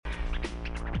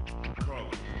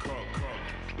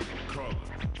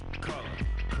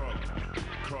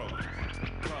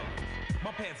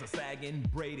Cause of sagging,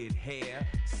 braided hair.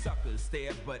 Suckers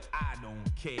stare, but I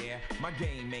don't care. My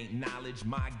game ain't knowledge,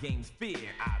 my game's fear.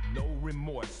 I've no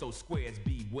remorse, so squares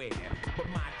beware. But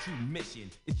my true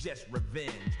mission is just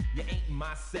revenge. You ain't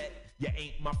my set, you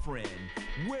ain't my friend.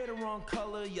 Wear the wrong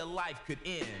color, your life could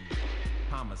end.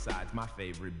 Homicide's my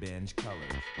favorite binge. Colors.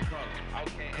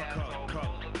 Okay, asshole,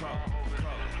 pull the car over to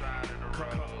the side of the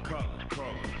road.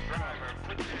 Driver,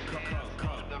 put your hands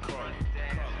on the front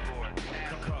dashboard.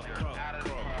 Passenger, out of the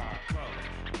car.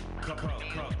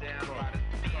 Heels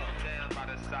down by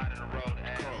the side of the road,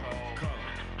 asshole.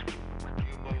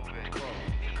 You moving.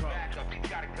 He's back up, he's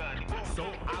got a gun. So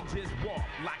I'll just walk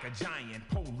like a giant,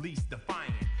 police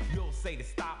defiant. You'll say to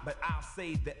stop, but I'll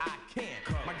say that I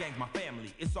can't. My gang's my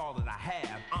family, it's all that I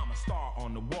have. I'm a star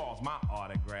on the walls, my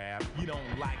autograph. You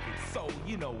don't like it, so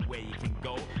you know where you can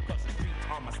go. Cause the streets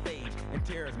are my stage and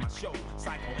terror's my show.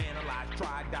 Psychoanalyze,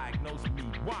 try, diagnose me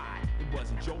why. It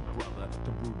wasn't your brother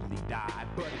to brutally die,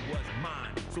 but it was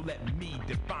mine, so let me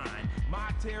define.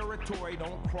 My territory,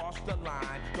 don't cross the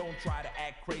line. Don't try to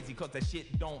act crazy, cause that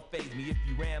shit don't faze me. If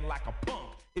you ran like a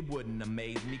punk, it wouldn't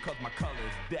amaze me, cause my color's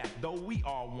death. Though we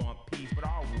all want peace, but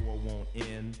our war won't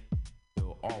end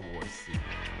till all wars cease.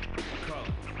 Color,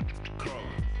 color,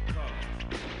 color,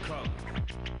 color,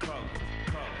 color,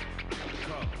 color,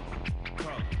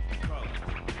 color, color,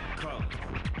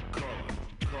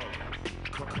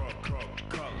 color, color,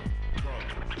 color,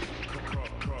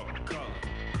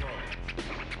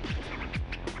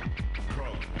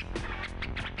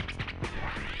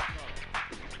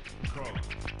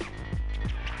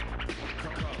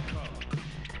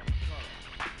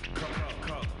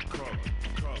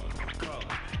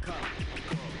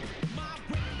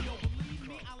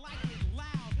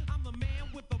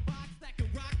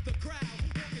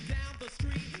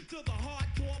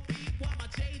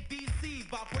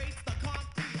 vibrates the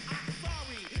concrete. I'm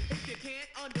sorry if you can't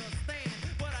understand,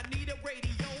 but I need a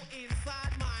radio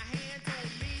inside my hand.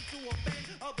 Don't mean to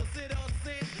offend other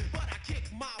citizens, but I kick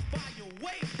my volume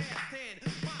way past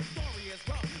 10. My story is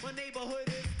rough, my neighborhood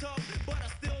is tough, but I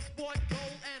still sport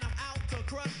gold and I'm out to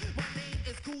crush. My name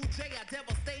is Cool J, I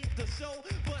devastate the show,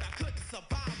 but I couldn't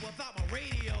survive without my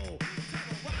radio.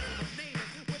 Terrorizing the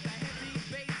neighbors with a heavy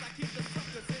bass, I keep the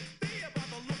suckers in fear by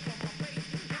the look of my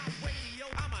face. My radio,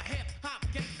 I'm a hip-hop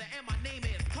gangster and my name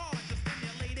is Tar, just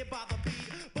stimulated by the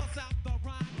beat, bust out the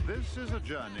rhyme. This is a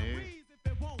journey.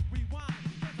 If it won't rewind,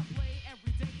 'cause I play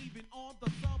every day, even on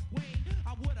the subway.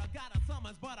 I would've got a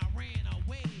summons, but I ran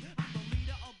away. I'm the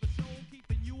leader of the show,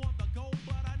 keeping you on the go,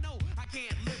 but I know I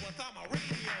can't live without my radio.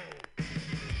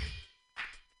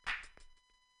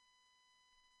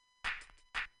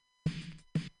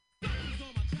 Something's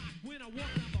on my jock when I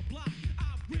walk down the block.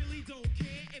 I really don't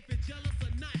care if you're jealous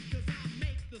or not, 'cause I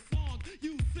make the song,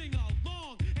 you sing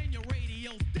along, and your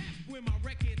radio's deaf when my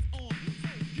record's on. So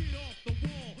get off the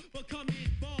wall, become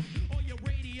involved. All your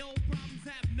radio problems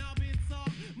have now been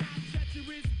solved. My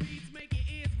treacherous beats make your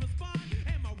ears respond,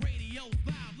 and my radio's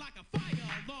loud like a fire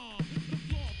alarm. The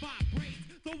floor vibrates,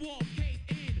 the walls cave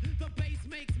in, the bass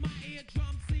makes my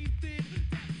eardrum seem thin.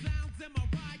 That sounds in my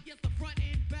ride, yes, the front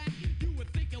and back. You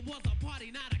would think it was a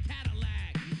party, not a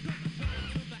Cadillac. 'Cause I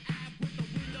drive to the Ave with the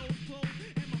windows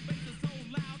closed, and my bass is so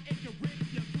loud it can rip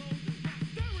your clothes. My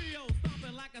stereo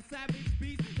stomping like a savage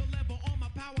beast. The level on my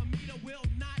power meter will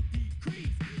not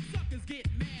decrease. Suckers get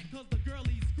mad 'cause the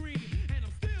girlies scream, and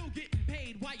I'm still getting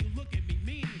paid while you look at me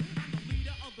mean. I'm the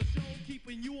leader of the show,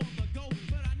 keeping you on the go,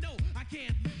 but I know I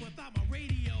can't live without my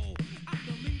radio. I'm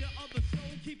the leader of the show,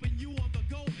 keeping you on the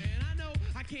go, and I know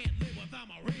I can't live without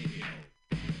my radio.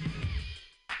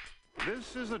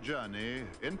 This is a journey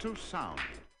into sound.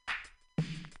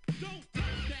 Don't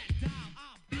touch that dial,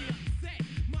 I'll be upset.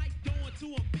 Might go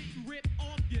into a beat and rip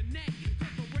off your neck,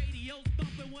 'cause the radio's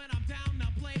thumping when I'm down to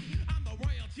play. I'm the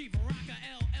Royal Chief Rocker,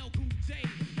 LL Cool J.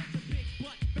 Let your big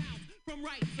butt bounce from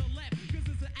right to left, 'cause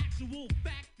it's an actual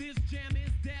fact, this jam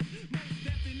is death. Most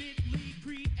definitely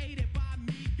created by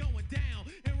me, going down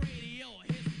in radio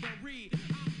history.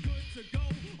 I'm good to go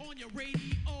on your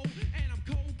radio, and I'm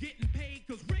cold getting paid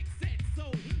 'cause Rick said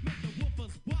so. Make the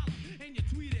woofers wallop and your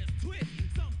tweet is twist.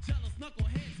 Some jealous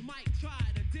knuckleheads might try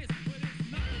to diss, but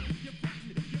it's nothing. You're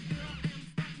frontin', your girl am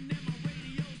stuntin', and my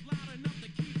radio's loud enough to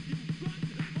keep you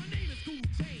gruntin'. My name is Cool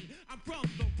J, I'm from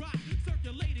the rock,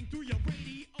 circulating through your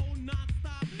radio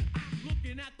non-stop. I'm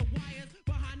looking at the wires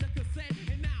behind the cassette,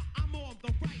 and now I'm on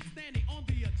the right, standing on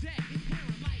the eject,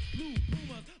 wearing light blue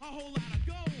Pumas, a whole lot of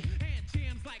gold, and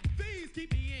jams like these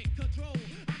keep me in control.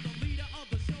 I'm the leader of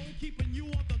the show, keeping you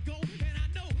on the go, and I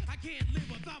know I can't live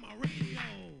without my radio.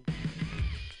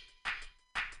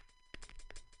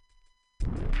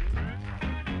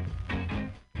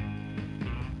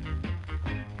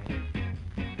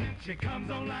 She comes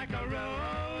on like a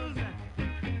rose,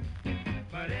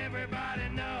 but everybody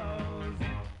knows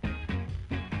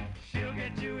she'll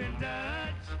get you in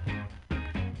touch.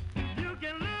 You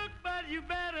can look, but you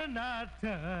better not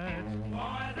touch.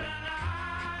 Poison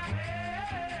ivy,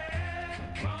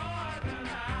 poison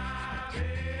ivy.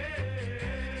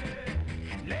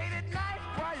 Late at night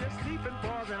while you're sleeping,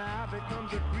 poison ivy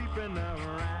comes a-creeping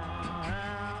around.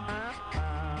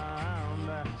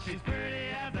 She's pretty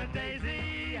as a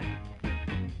daisy,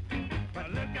 but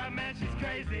look out, man, she's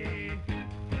crazy.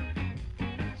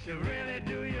 She'll really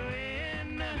do you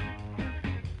in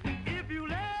if you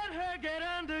let her get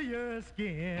under your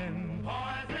skin.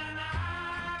 Poison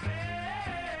ivy,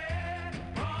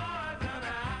 poison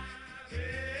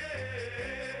ivy.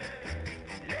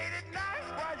 Late at night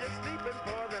while you're sleeping,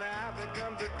 poison ivy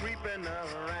comes a-creeping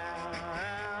around.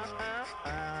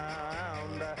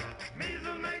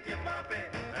 Measles make you bumpy,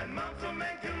 and mumps will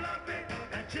make you lumpy,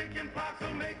 and chicken pox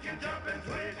will make you jump and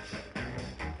twitch.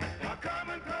 A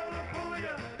common cold will fool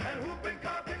you, and whooping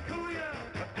cough can cool you,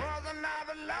 but poison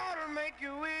ivy, Lord, will make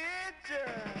you itch.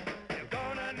 You're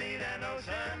gonna need an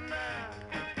ocean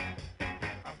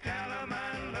of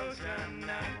calamine lotion.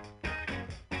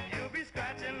 You'll be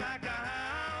scratching like a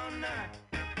hound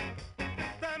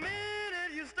the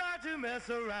minute you start to mess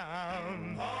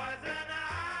around. Poison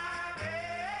ivy,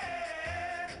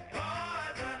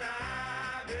 poison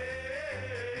ivy.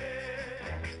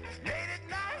 Late at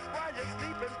night while you're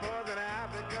sleeping, poison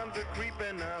ivy comes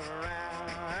a-creeping around.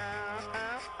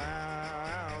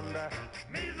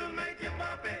 Measles make you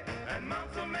bumpy, and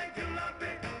mumps will make you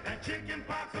lumpy, and chicken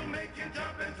pox will make you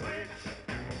jump and twitch.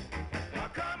 A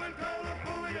common cold will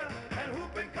fool you, and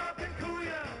whooping cough can cool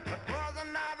you, but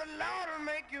poison ivy, Lord, will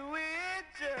make you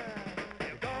itch.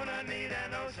 You're gonna need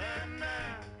an ocean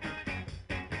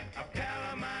of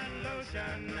calamine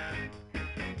lotion.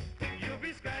 You'll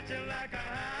be scratching like a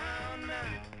hound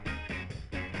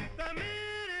the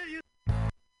minute you...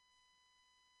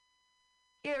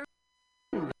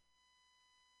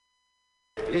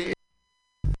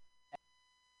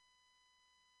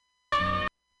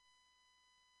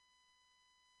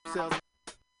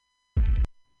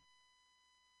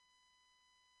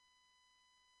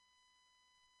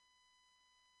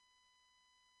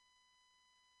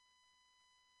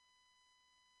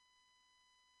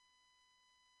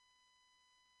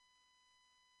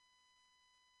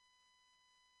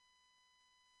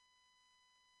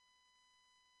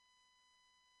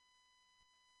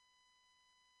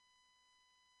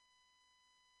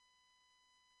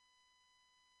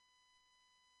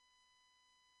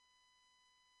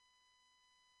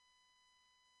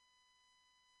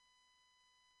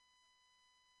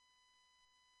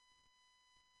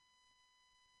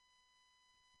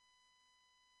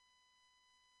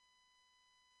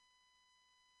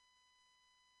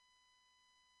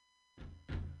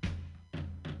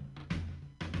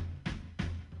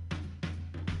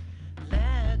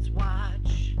 Let's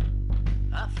watch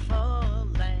a full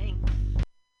length.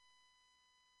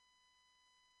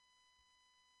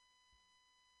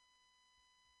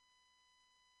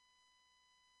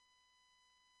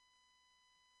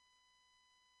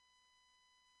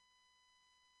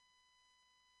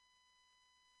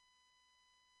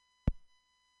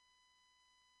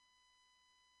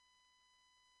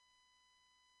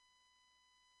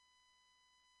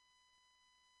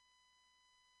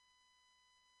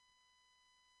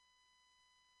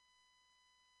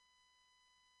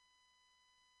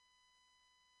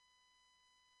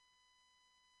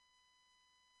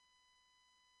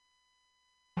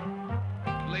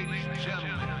 Ladies and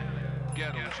gentlemen,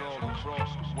 ghettos all across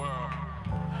the world.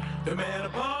 The man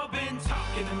above been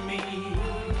talking to me.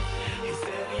 He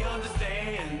said he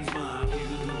understands my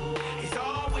view. He's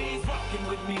always walking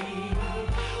with me,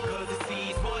 'cause he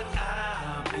sees what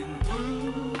I've been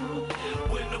through.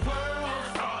 When the world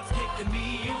starts kicking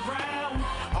me around,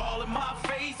 all in my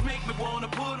face make me wanna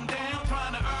put him down.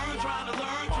 Trying to earn, trying to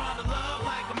learn, trying to love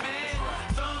like a man.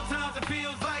 Sometimes it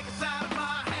feels like it's out of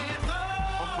my hands.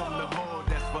 Oh. I'm from the hood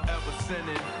that's forever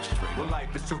sinning. When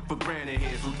life is took for granted,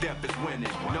 here's who death is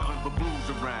winning. Nothing but blues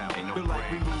around. Feel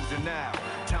like we losing now.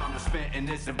 Time to spend in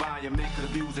this environment could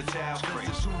abuse a child.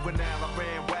 Since a juvenile, I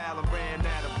ran wild, I ran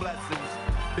out of blessings.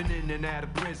 Been in and out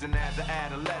of prison as an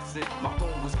adolescent. My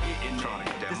goal was getting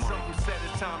there. This something said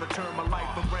it's time to turn my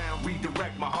life around,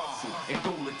 redirect my hustle, and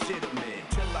go legitimate.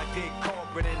 Till I get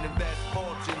corporate and invest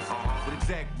fortunes. With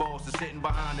exec bosses sitting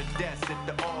behind the desk at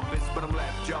the office, but I'm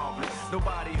left jobless.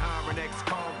 Nobody hiring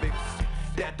ex-convicts.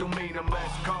 That don't mean I'm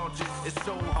less conscious. It's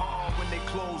so hard when they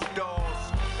close doors.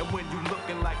 And when you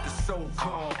looking like the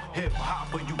so-called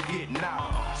hip-hopper, you getting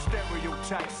out.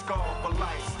 Stereotype scar for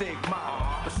life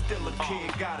stigma, but still a kid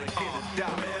gotta get a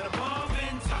dollar. The man above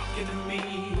been talking to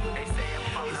me. He said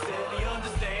he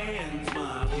understands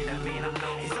my view.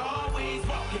 He's always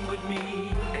walking with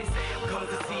me. Cause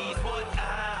he sees what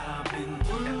I've been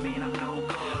through.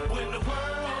 When the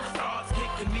world starts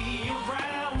kicking me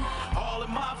around, all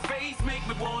in my face make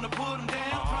me wanna put him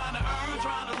down. Trying to earn,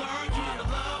 trying to learn, trying to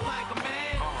love like a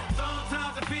man.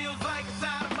 Sometimes it feels like it's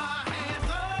out of my hands.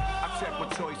 Oh. I check my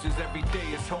choices every day,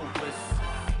 it's hopeless.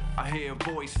 I hear a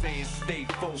voice saying stay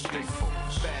focused.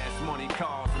 Fast money,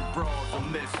 cars and bras will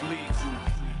mislead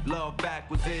you. Love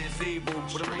backwards is evil,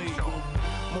 but illegal.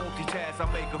 Multitask,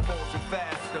 I make a fortune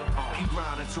faster. Keep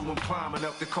grinding till I'm climbing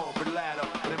up the corporate ladder.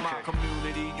 But in my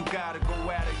community, you gotta go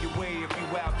out of your way. If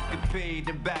you out to get paid,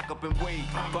 then back up and wait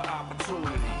for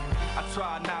opportunity. I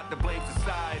try not to blame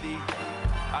society.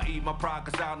 I eat my pride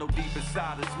cause I know deep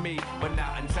inside it's me, but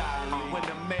not entirely. When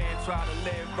a man try to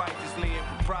live righteously in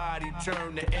propriety,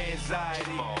 turn to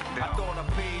anxiety. I thought I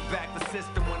paid back the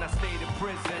system when I stayed in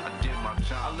prison. I did my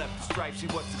job. I left the stripes, see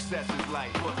what success is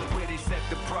like. Look where they set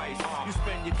the price. You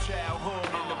spend your childhood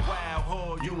in the wild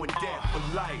hood, you in debt for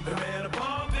life. The man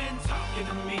above been talking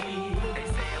to me. He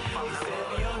said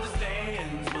he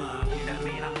understands my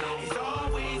view. He's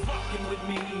always walking with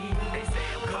me.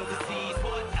 Cause he sees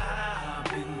what I've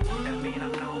been through.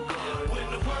 When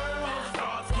the world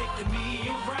starts kicking me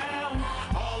around,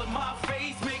 all in my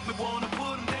face make me wanna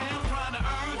put him down. Trying to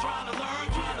earn, trying to learn,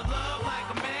 trying to love like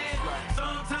a man.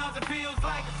 Sometimes it feels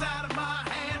like it's out of my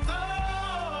hands.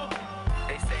 Oh.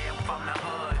 They say I'm from the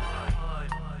hood.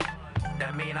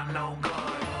 That mean I'm no good.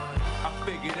 I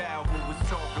figured out who was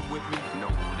talking with me. Know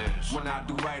who it is. When I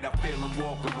do right, I feel him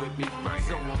walking with me.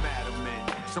 So I'm adamant.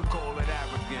 Some call it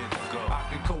arrogance. I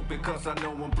can cope because I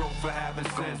know I'm broke for having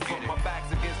sense. But my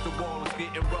back's against the wall, it's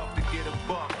getting rough to get a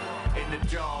buck. In the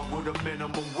job with a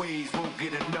minimum wage, won't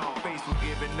get enough. Face for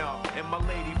giving up. And my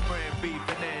lady friend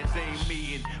beefing ends ain't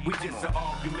meeting. We just an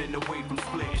argument away from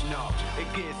splitting up.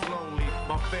 It gets lonely.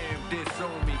 My fam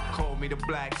disown me. Call me the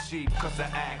black sheep cause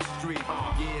I act street.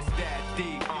 Yeah, it's that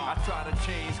deep. I try to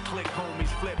change, click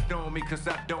homies flipped on me cause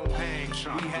I don't hang.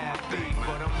 We have beef,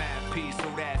 but I'm at peace, so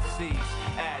that cease.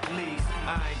 At least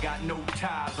I ain't got no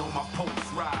ties on my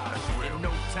post rise. And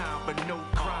no time for no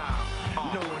crime.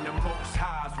 Knowing the most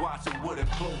highs, watching with a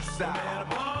close eye. The man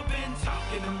above been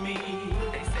talking to me.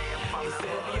 He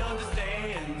said he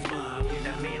understands my view.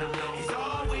 He's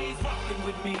always walking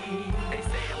with me.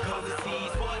 Cause he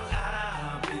sees what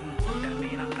I've been through.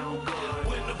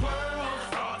 When the world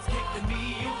starts kicking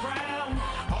me around,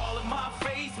 all in my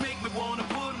face make me wanna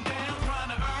put him down. Trying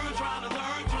to earn, trying to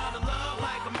learn, trying to love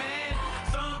like a man.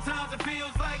 Sometimes it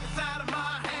feels like it's out of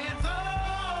my hands.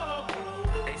 Oh.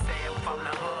 They say I'm from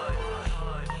the hood.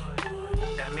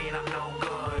 That mean I'm no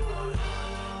good.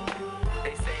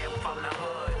 They say I'm from the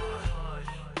hood.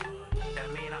 That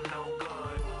mean I'm no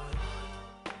good.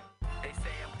 They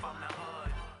say I'm from the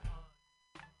hood.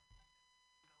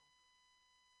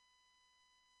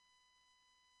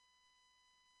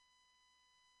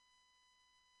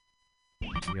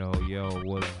 Yo,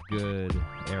 what's good?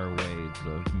 Airwaves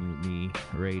of Mutiny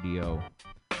Radio.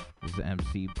 This is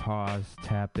MC Pause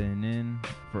tapping in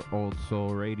for Old Soul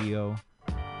Radio.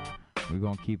 We're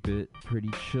gonna keep it pretty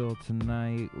chill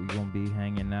tonight. We're gonna be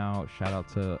hanging out. Shout out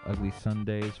to Ugly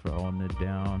Sundays for holding it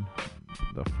down.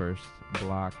 The first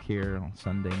block here on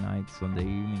Sunday nights, Sunday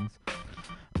evenings.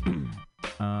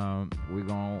 We're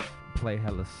gonna play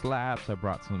hella slaps. I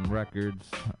brought some records.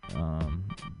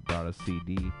 Brought a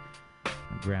CD.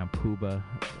 Grand Puba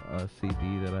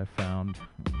CD that I found.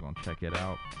 I'm gonna check it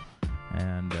out.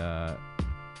 And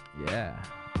yeah,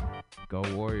 go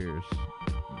Warriors.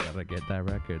 Gotta get that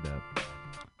record up.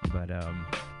 But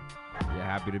yeah,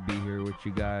 happy to be here with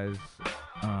you guys.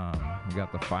 We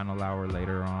got the final hour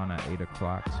later on at 8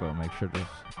 o'clock, so make sure to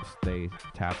stay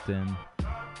tapped in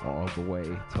all the way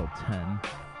till 10.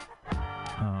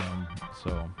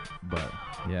 But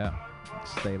yeah,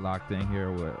 stay locked in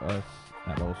here with us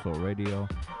at Also Radio.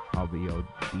 I'll be your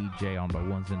DJ on the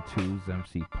ones and twos,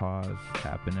 MC Pause,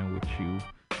 tapping in with you.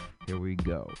 Here we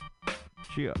go.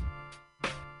 Cheer.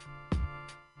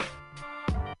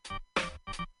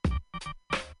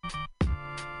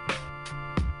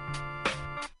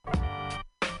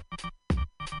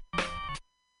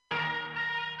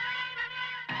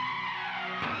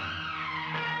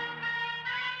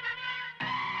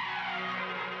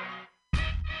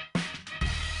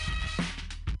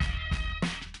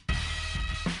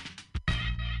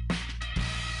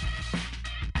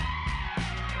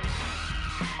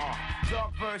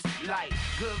 Dark verse light,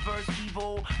 good verse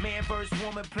evil, man verse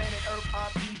woman, planet Earth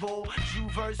upheaval, Jew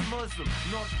verse Muslim,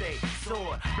 Norte,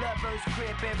 sword, blood verse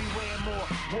crip, everywhere and more,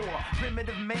 war,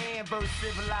 primitive man verse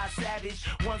civilized savage,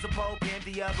 one's a pope and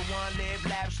the other one live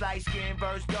lavish, light skin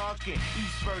verse dark skin,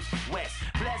 east verse west,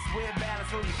 blessed with balance,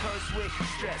 who you curse with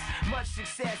stress, much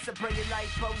success, I pray your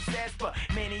life possess, but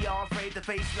many are afraid to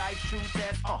face life's true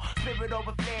test, spirit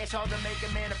over flesh, hard to make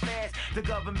a manifest, the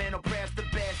government oppressed the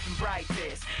best and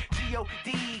brightest,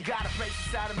 G.O.D. got a place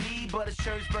inside of me, but it's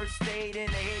church verse state and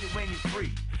they hate it when you're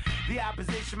free. The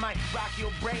opposition might rock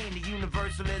your brain, the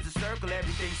universal is a circle,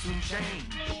 everything soon change.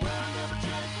 The world never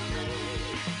changed for me,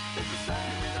 it's the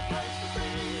same in the place to be.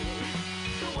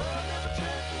 The world never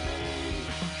changed for me,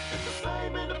 it's the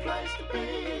same in the place to be.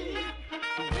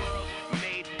 The world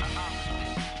made an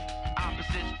opposite,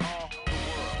 opposites all the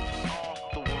world, all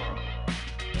the world,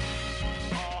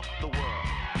 all the world.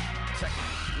 Check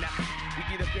it, now, we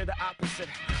either fear the opposite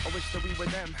or wish that we were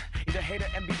them. Either hate or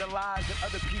envy the lives that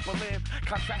other people live.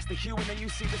 Contrast the hue and then you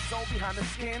see the soul behind the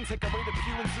skin. Take away the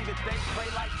pew and see that they play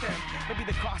like them. Maybe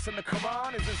the cross and the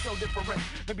Quran isn't so different.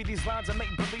 Maybe these lines are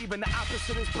make believe and the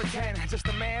opposite is pretend. Just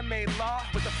a man-made law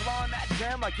with a flaw in that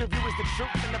gem. Like your view is the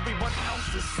truth and everyone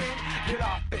else is sin. Get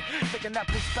off it, thinking that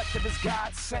perspective is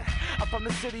God sent. I'm from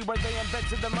the city where they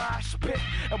invented the mosh pit.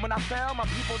 And when I fell, my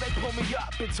people, they pulled me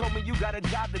up and told me you got a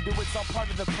job to do, it's all part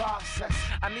of the process.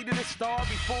 I needed a star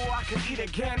before I could eat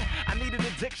again. I needed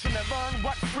addiction to learn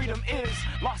what freedom is.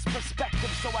 Lost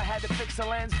perspective, so I had to fix a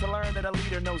lens to learn that a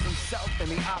leader knows himself and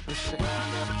the opposite. The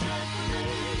world never changed for me,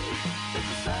 it's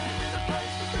the same in the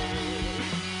place to be.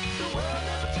 The world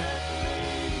never changed for me,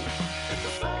 it's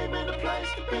the same in the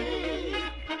place to be.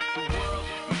 The world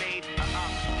made an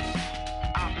opposite,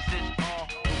 opposites all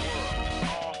the world,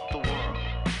 all the world,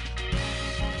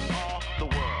 all the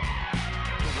world,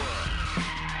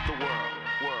 the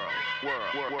world, the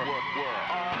world, world,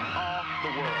 all the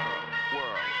world,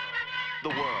 the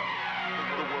world,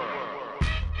 the world.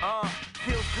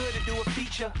 Feels good to do a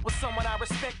feature with someone I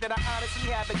respect that I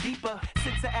honestly have a deeper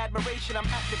sense of admiration. I'm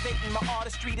activating my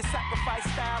artistry to sacrifice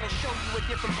style and show you a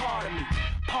different part of me.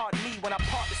 Pardon me when I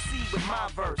part the sea with my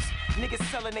verse. Niggas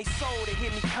selling they soul to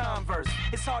hear me converse.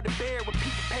 It's hard to bear when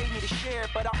people pay me to share,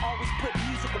 but I always put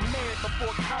musical merit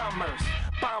before commerce.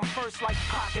 Bomb first like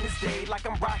Pac in his day, like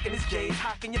I'm rocking his J's,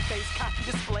 hocking your face, cocky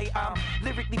display. I'm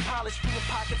lyrically polished, freeing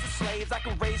pockets of slaves. I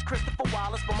can raise Christopher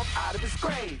Wallace from up out of his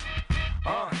grave.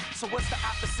 So what's the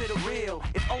opposite of real?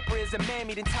 If Oprah is a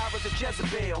mammy, then Tyra's a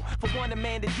Jezebel. For one,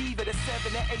 Amanda Diva, the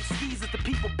 7 and 8 skis is the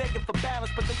people begging for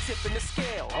balance, but they tipping the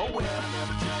scale. Oh well. The world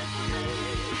never changed for me,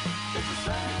 it's the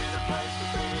same in the place to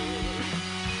be.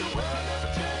 The world never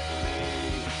changed for me,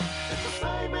 it's the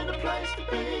same in the place to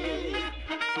be.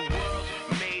 The world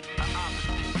made an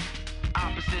opposite,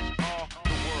 opposites all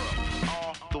the world,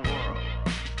 all the world,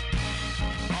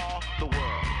 all the world.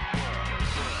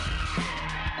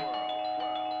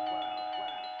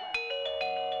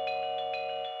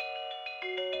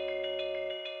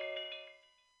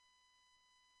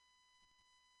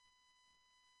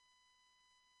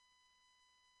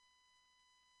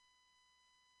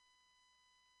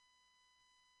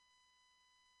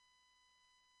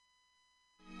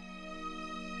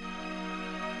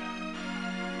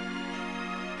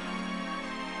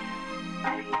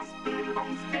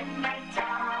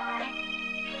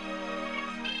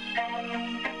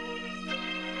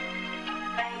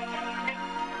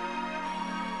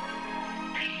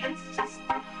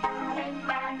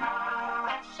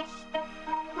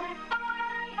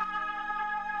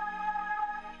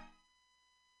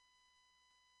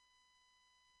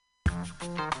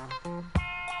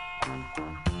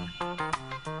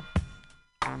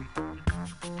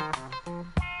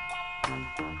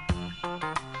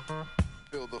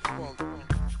 Feel the funk.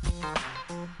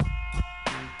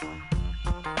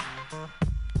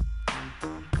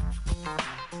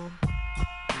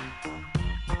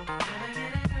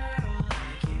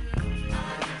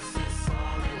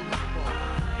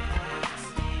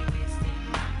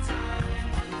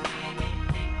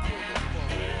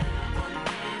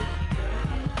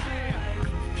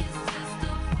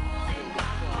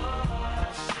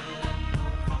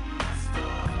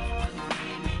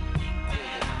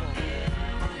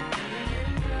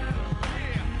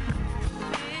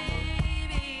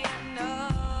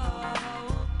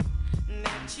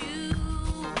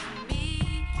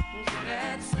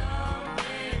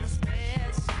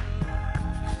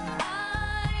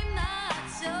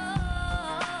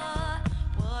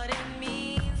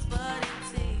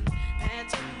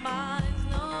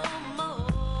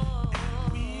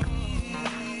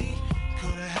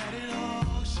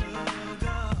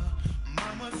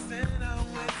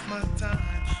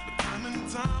 and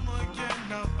time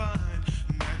again I find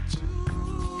that you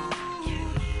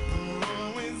are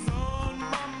always on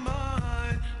my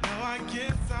mind. Now I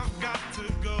guess I've got to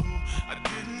go. I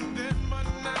didn't then, but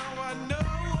now I know.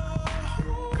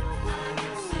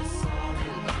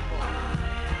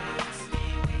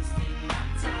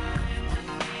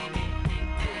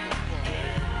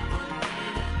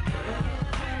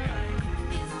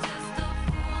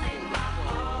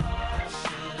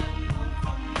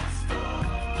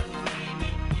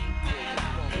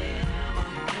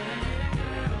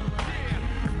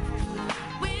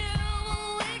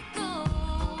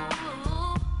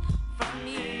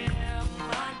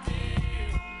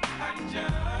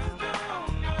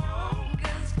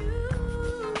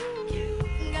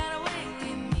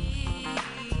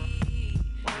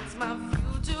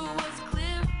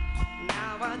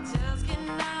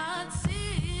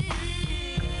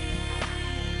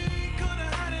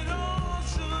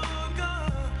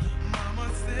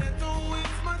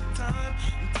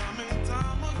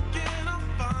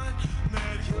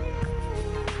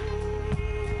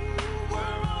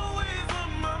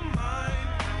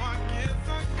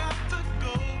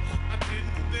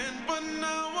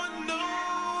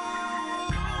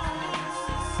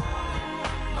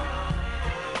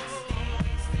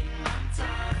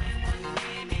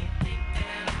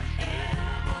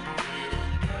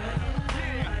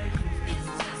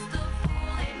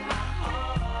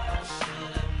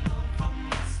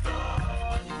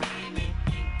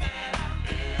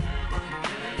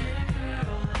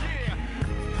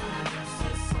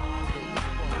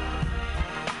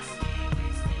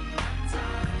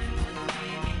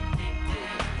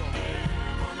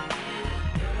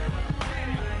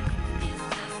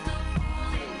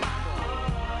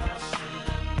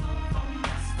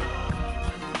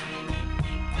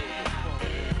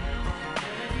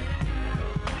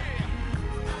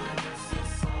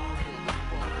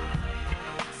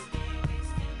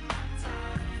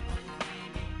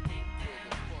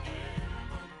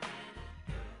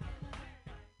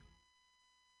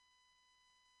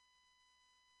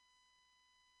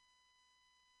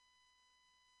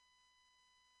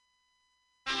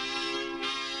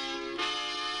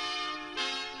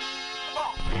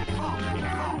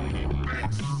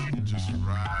 Just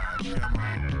ride, come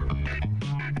on.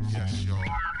 Yes, y'all.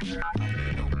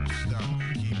 Don't stop,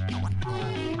 keep going.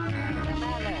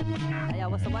 Hey, yo,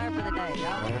 what's the word for the day,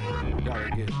 yo? Gotta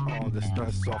get all the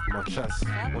stress off my chest.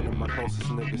 One of my closest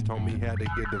niggas told me he had to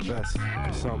get the vest.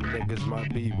 Cause some niggas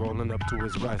might be rolling up to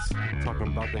his rest. Talking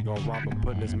about they gon' rob him,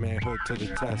 putting his manhood to the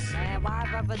test. Man, why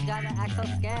brothers gotta act so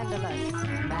scandalous?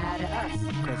 Mad at us.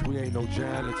 Cause we ain't no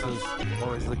janitors.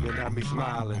 Always looking at me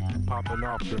smiling, popping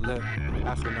off the lip,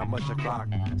 asking how much I clock.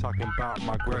 Talking about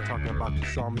my grip, talking about you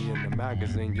saw me in the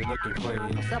magazine, you looking clean.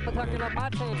 What's up with talking up my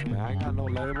team? Man, I ain't got no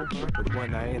label, but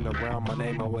when I ain't around, my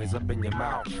name always up in your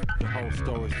mouth. The whole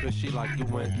story's fishy like you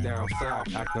went down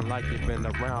south, acting like you been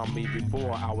around me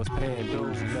before I was paying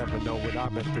dues. You never know what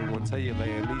I've been through until you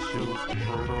lay in these shoes.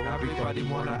 Everybody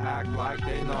wanna act like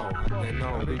they know.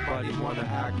 Everybody wanna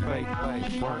act fake,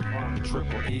 front,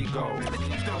 triple ego.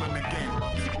 Still in the game.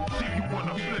 See you on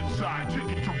the flip side, you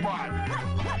need to ride.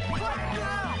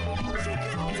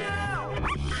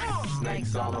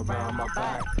 Snakes all around my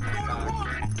back,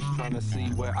 trying to see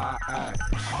where I at.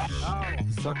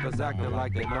 Suckers acting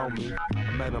like they know me.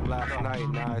 I met them last night,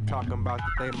 now they talking about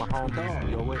that they my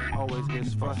homies. Yo, it always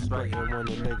gets frustrating when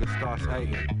the nigga starts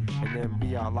hating, and then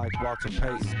be out like Walter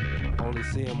Payton. Only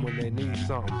see them when they need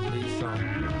something,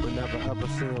 but never ever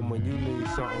see them when you need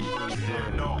something.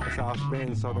 That's how it's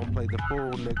been, so don't play the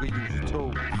fool, nigga, use your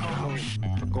tool.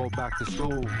 I go back to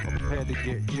school, I'm prepared to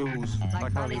get used,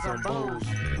 like honeys and booze.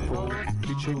 Fools,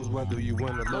 you choose whether you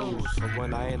win or lose. But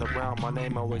when I ain't around, my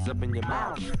name always up in your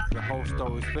mouth. The whole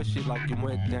story's fishy like you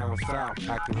went down south,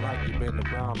 acting like you been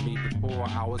around me before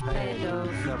I was paying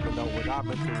dues. Never know what I've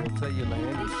been through until you lay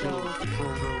in these shoes.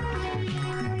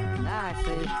 I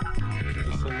see.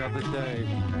 Just another day.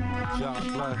 God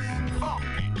bless.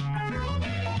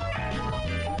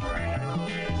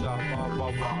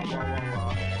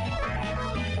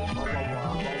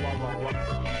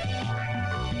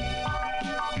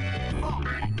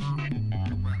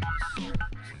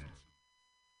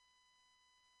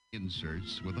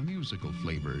 Inserts with a musical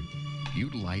flavor,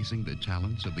 utilizing the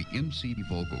talents of the MC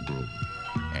vocal group.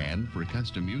 And for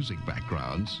custom music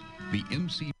backgrounds, the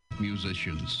MC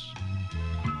musicians.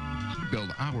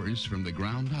 Build ours from the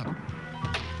ground up.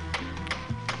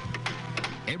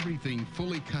 Everything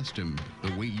fully custom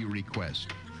the way you request,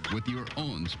 with your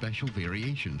own special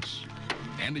variations.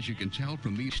 And as you can tell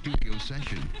from these studio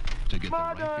sessions, to get the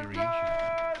right variation.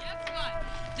 Guess what?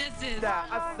 This is... Nah,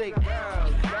 I say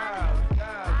girls.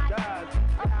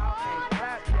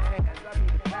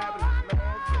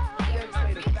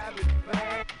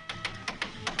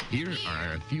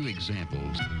 few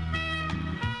examples.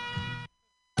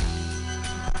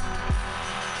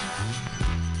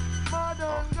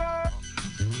 Modern girl.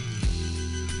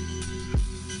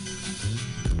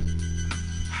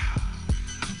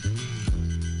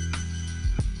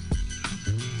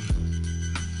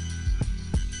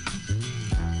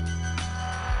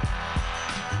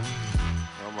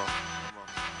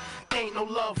 Ain't no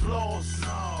love lost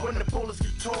when the bullets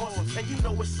get tossed, and you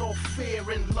know it's all fear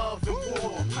and love and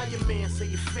war. How your man say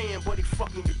you fan, but he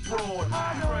fucking you broad?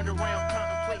 You run around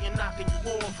contemplating knocking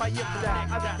you off. How you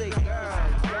connect? I think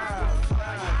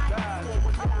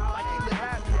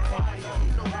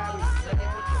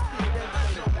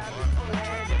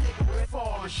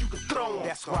you can throw them.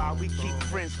 That's why we keep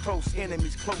friends close,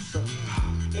 enemies closer.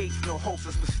 Apes no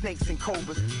hostess for snakes and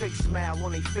cobras. Fake smile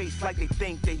on their face like they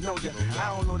think they know ya.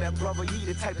 I don't know that brother, he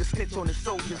the type to snitch on his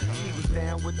soldiers. He was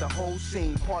down with the whole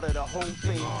scene, part of the whole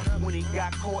thing. When he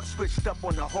got caught, switched up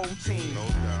on the whole team.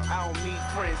 I don't need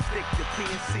friends, stick to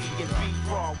PNC and be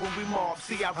raw when we mob.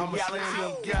 See how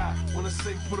reality guy. When I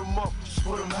say put them up, just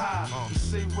put them high. You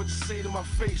say what you say to my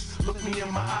face, look me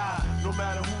in my eye. No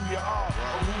matter who you are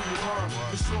or who you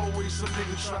are, it's always some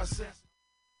nigga try to say.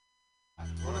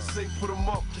 When I say put them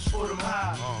up, just put them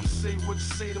high. You say what you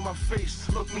say to my face,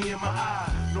 look me in my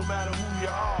eye. No matter who you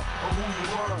are or who you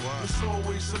are, it's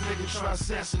always some nigga try to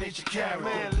assassinate your character.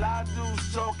 Man, lie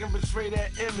dudes talk and betray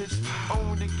that image,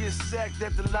 only to get sacked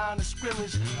at the line of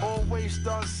scrimmage. Always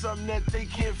start something that they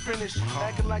can't finish,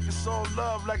 acting like it's all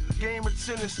love, like a game of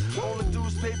tennis. All the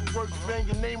dudes paperwork, fan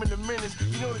your name in the minutes.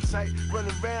 You know the type,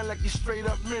 running around like you straight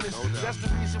up menace. That's the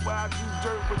reason why I do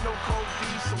dirt with no code D.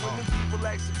 So when the people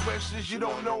ask the questions, you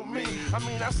don't know me. I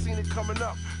mean, I seen it coming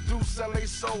up, dudes sell their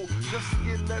soul just to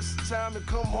get less time to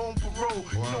come home parole.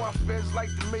 You know how feds like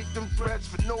to make them threats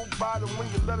for nobody. When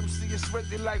you let them see you sweat,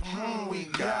 they like, we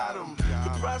got them. The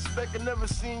prospect of never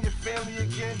seeing your family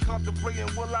again,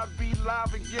 contemplating, will I be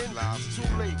live again? It's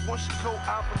too late. Once you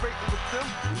cooperating with them,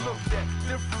 you look at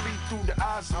differently through the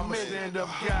eyes of men. Stand-up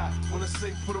guy. When I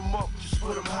say put them up, just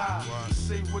put them high.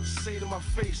 Say what you say to my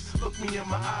face, look me in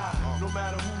my eye. No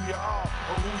matter who you are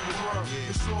or who you are,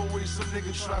 it's always some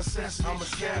nigga try to assassinate. I'm a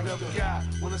stand-up guy.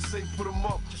 When I say put them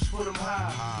up, just put them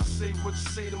high. Say what you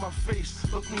say to my face,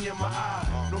 look me in my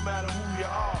eye. No matter who you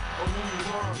are or who you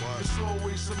are, it's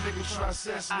always some nigga try to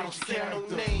assassinate your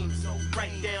character. No names,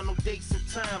 write down no dates and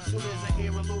times. Soon as I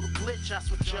hear a little glitch, I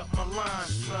switch up my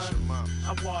lines, son.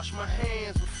 I wash my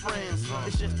hands with friends.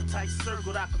 It's just a tight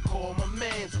circle I could call my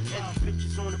mans. And the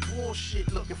bitches on the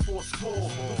bullshit looking for a score.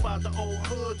 Move out the old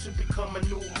hood to become a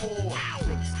new whore.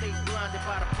 Niggas stay blinded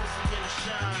by the pussy and the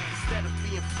shine, instead of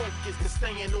being focused and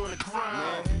staying on the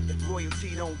grind. If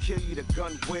loyalty don't kill you, the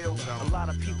gun will. A lot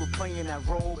of people playing that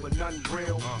role, but none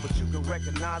real. But you can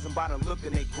recognize them by the look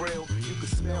in their grill. You can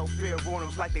smell fear on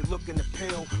them like they looking to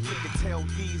pill. You can tell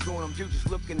D's on them, you just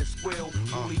looking to squill.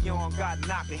 Julian got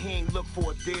knocked and he ain't look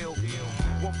for a deal.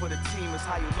 One for the team is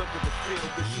how you look at the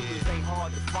field. Cause shooters ain't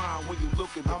hard to find when you look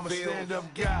at the field. I'm a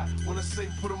stand-up guy. When I say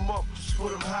put them up, just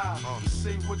put them high. You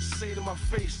say what you say to my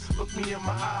face, look me in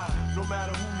my eye. No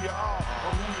matter who you are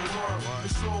or who you are,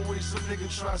 it's always some nigga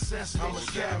try to assassinate. I'm a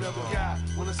stand-up guy.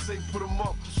 When I say put them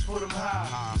up, just put them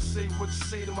high. You say what you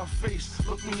say to my face,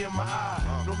 look me in my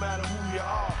eye. No matter who you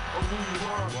are or who you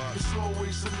are, it's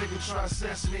always some nigga try to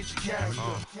assassinate your character.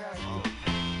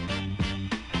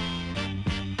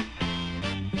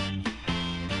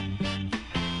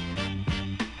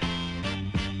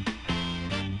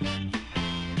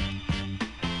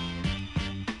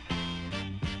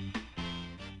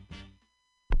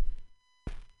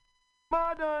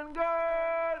 Modern girl.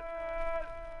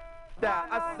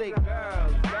 I say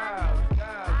girls, girls,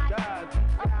 girls, girls.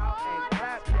 Now and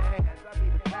clap your hands. I be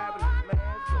the fabulous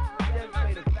man. So just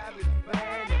play the fabulous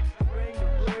man and bring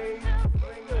the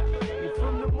breeze.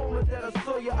 From the moment that I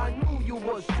saw you, I knew you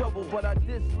was trouble, but I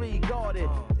disregarded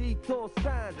detour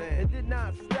signs and did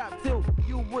not stop till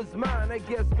you was mine. I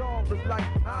guess God was like,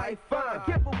 I fine.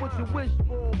 Careful what you wish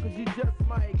for, cause you just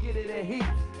might get it in heaps.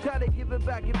 Try to give it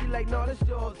back and be like, no, that's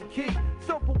yours to keep.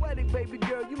 So poetic, baby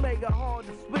girl, you make it hard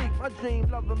to speak. My dream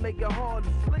lover make it hard to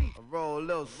sleep. I roll a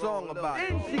little song about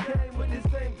it. And she came with the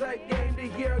same type game. The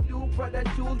hairdo, for that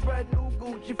shoes, brand new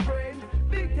Gucci frames.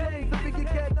 Big things, I think you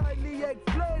can hardly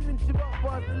explain. And she walk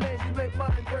past the lane, she make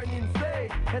mine turn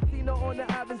insane. Latino on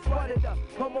the app and spotted up,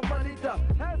 on my monitor.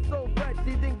 Hair so fat,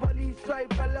 she think police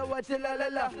stripe, fella, watch it, la la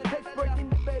la. Expert in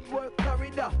the bed work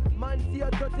corridor. Man, see her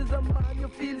touches a man, you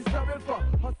feel sorry for.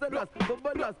 Hustlers,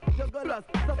 bubblers, jugglers,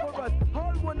 sufferers.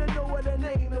 All wanna know what her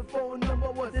name and phone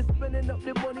number was. They spending up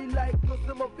the money like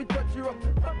custom up, we touch her up.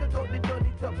 Fuck it out, they done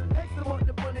it up. X them out,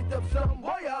 the money up. Some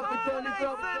boy, I'll be done it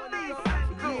up.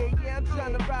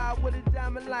 with a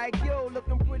diamond like you,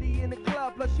 looking pretty in the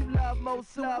club, plus you love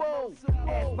most of whoa.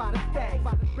 Ass by the stack,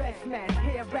 breast match,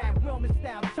 hair wrap, Roman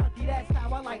style, chunky, that's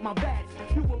how I like my bats.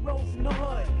 You were rose in the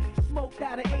hood, smoked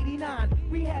out of 89,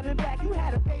 rehabbing back, you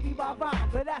had a baby by Bob,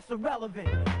 but that's irrelevant.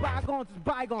 Bygones is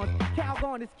bygones,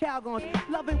 Calgon is Calgon,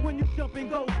 love it when you jump in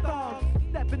ghost stars,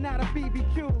 stepping out of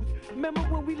BBQs. Remember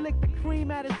when we licked the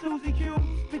cream out of Susie Q?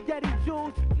 Spaghetti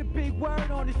Jules, the big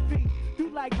word on the street. You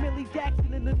like Millie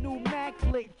Jackson in the new Mac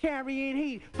flick, carrying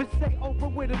heat. But say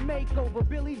Oprah with a makeover,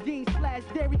 Billie Jean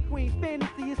 / Dairy Queen.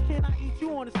 Fantasy is can I eat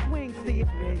you on a swing? See it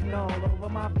written all over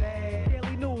my bag.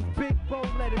 Daily News, big bold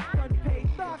letters, front page,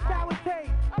 dark sour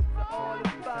taste. To all the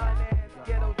finance,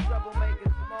 ghetto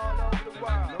troublemakers from all over the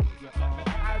world.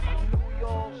 Out from New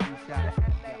York to LA,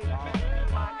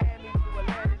 Miami to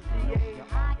Atlanta, GA,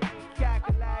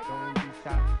 Cadillac,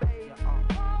 Spain,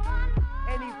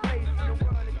 any place in the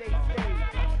world that they stay.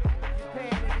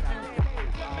 Japan and the UK.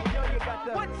 You know you got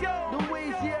the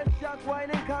Louisiana shock, wine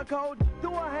and cocktail. Do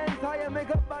a hands higher, make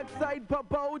a backside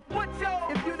pop out.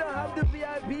 If you don't have the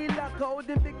VIP lockout,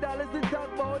 the big dollars to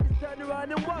talk about, just turn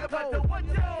around and walk out.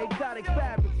 Exotic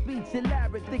fabrics, speech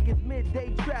elaborate, think it's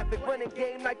midday traffic, running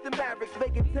game like the Mavericks,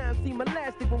 making time seem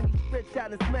elastic when we stretch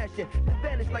out and smash it. Then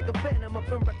vanish like a phantom, up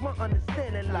and wreck my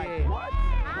understanding like what?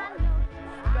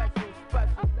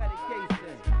 Special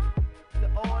dedication to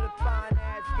all the fine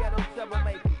ass ghetto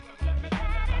troublemakers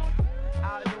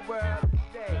out in the world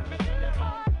today.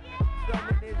 Some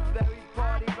of this very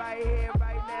party right here,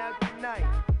 right now, tonight.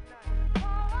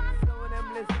 Some of them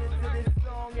listening to this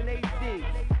song in they G.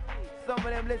 Some of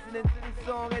them listening to this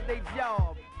song at their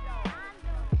job.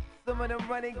 Some of them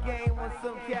running game on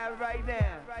some cat right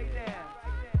now.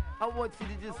 I want you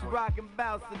to just rock and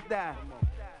bounce with that.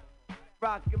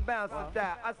 Rock and bounce with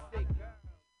that. I say,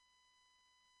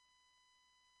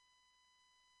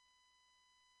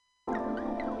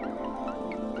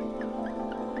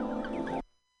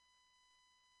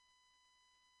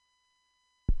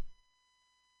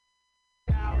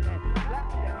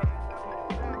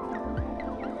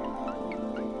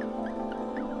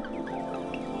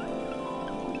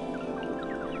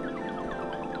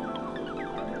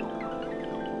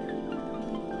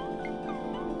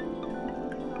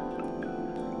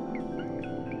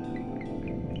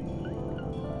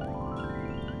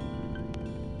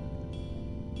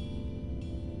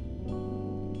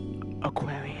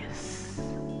 Aquarius,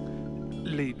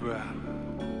 Libra,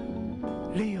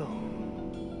 Leo,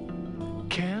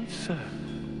 Cancer,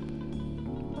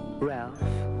 Ralph,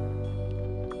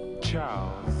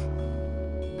 Charles,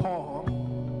 Paul,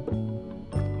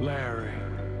 Larry.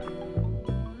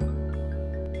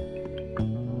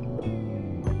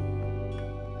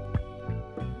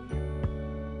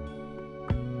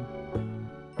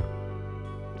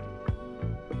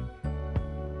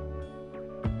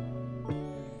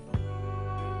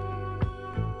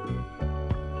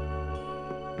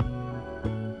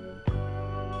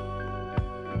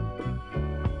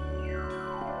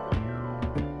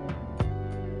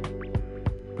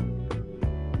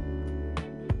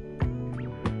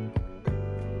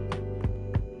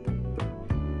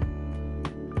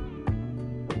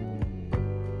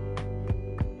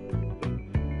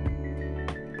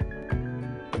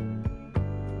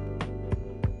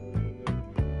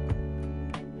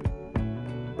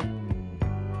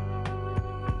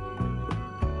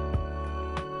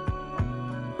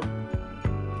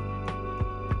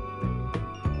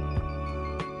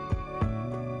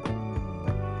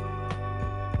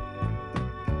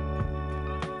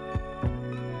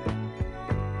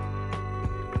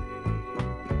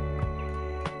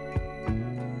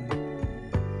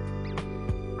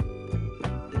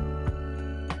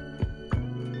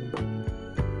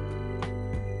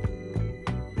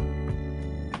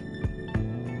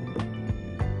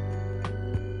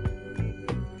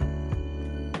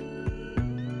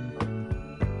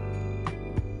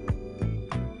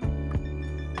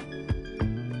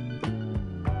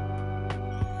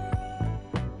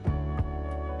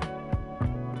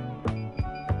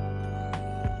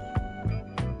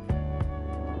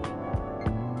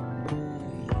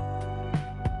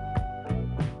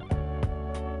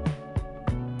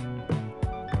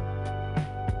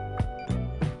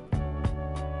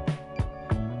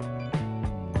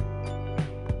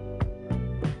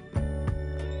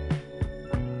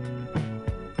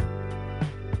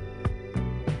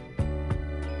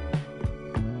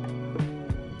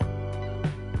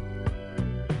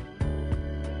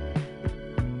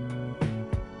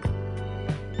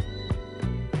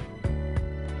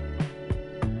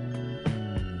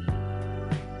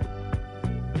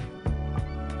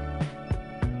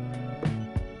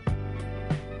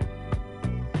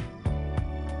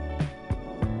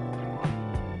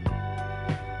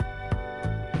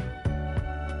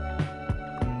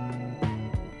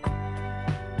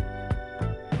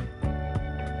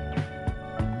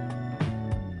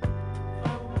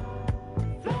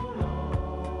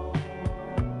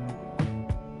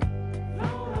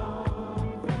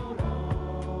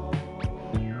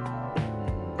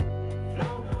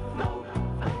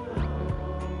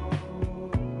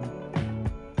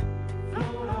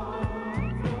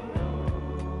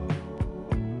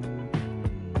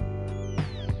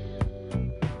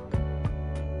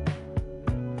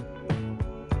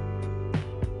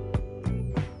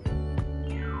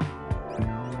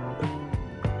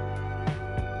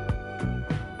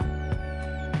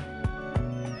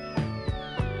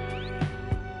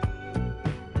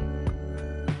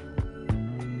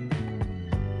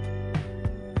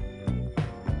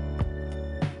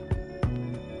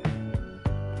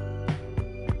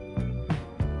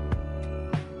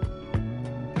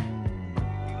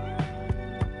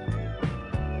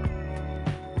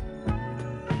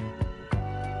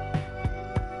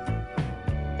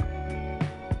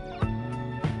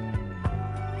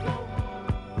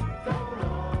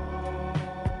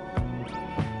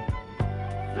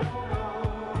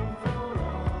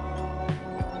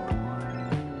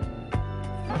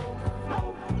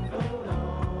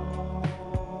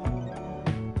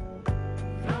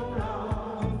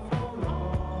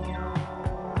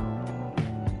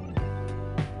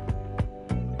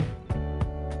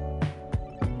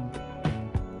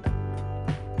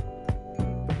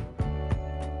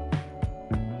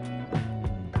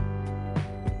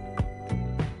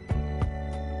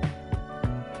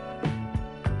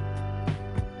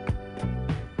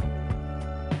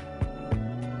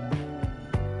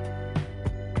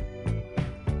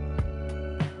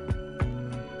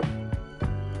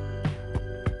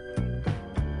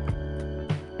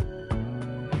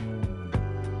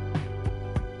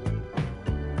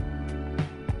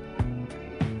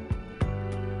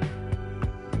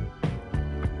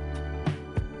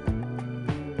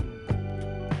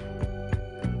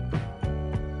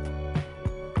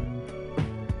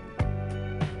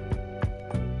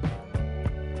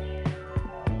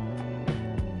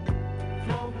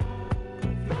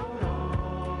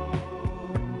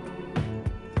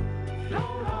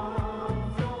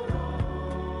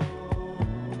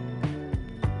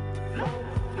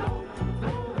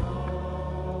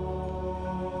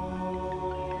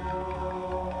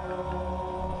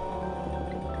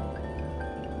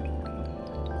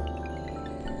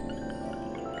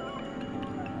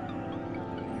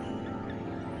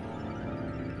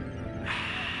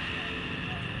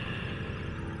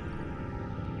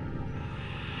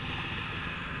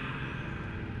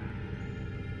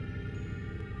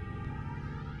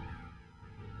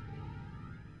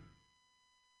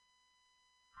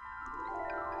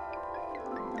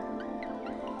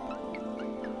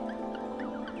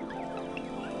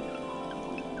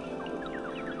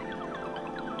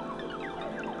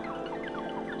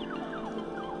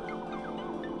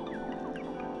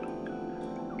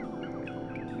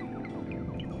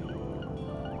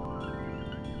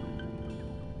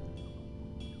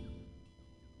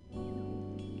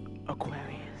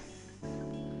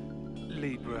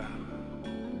 Libra,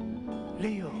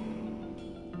 Leo,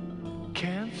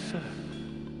 Cancer,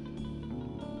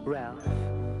 Ralph,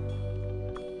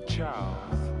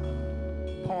 Charles,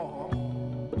 Paul,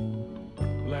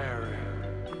 Larry.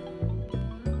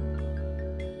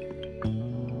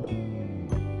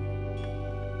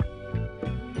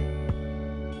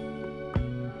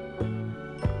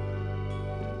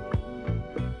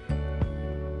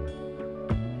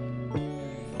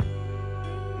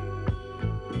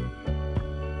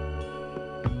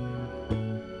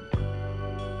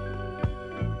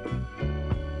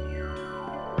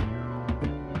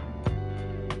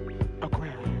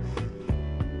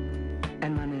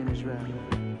 and my name is Ralph.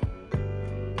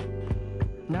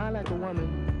 Now I like a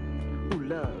woman who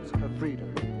loves her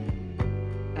freedom,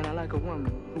 and I like a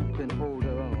woman who can hold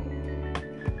her own.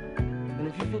 And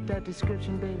if you fit that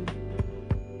description, baby,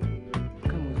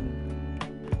 come with me.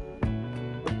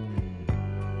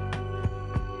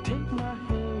 Take my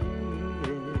hand,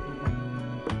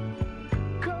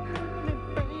 come with me,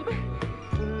 baby,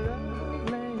 to love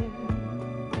land.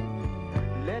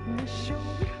 Let me show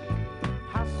you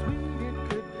how sweet it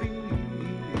could be,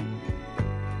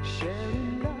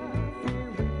 sharing love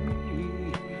here with me.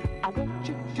 I want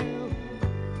you to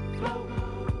float,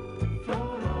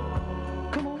 float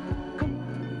on. Come on, come on,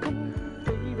 come on,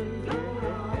 baby, yeah.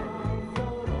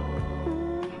 Float on.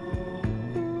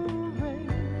 Ooh,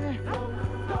 baby. Float,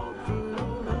 float,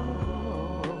 float on.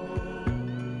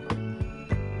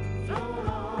 Float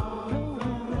on, float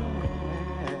on.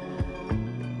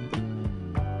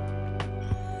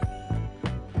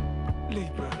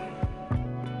 Libra.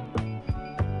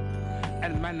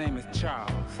 And my name is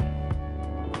Charles.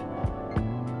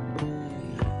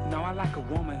 Now I like a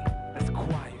woman that's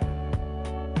quiet.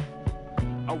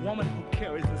 A woman who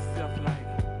carries herself like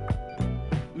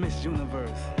Miss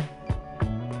Universe.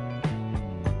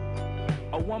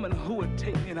 A woman who would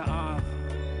take me in her arms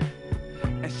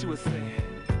and she would say,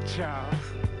 Charles,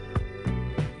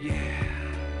 yeah.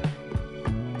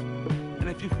 And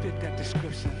if you fit that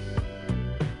description,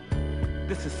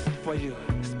 this is for you,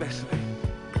 especially.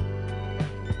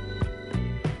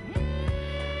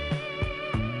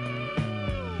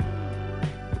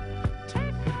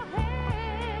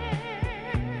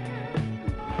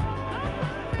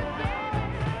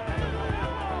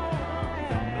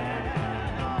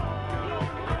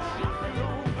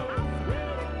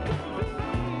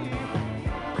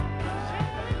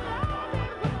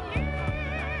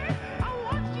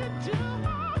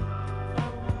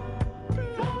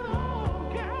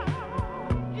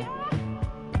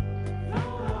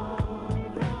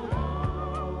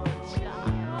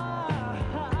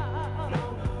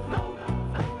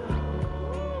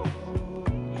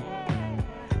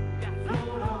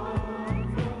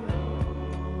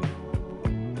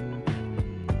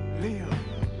 Leo.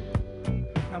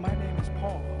 Now my name is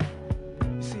Paul.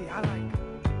 You see, I like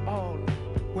all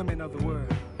women of the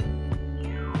world.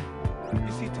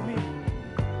 You see, to me,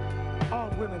 all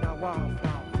women are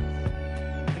wildflowers.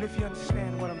 And if you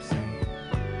understand what I'm saying,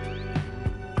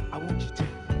 I want you to.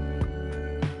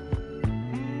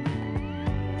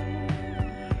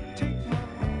 Take my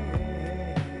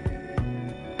hand.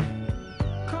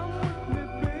 Come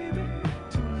with me, baby,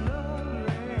 to love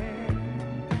land.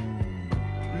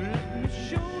 Let me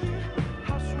show you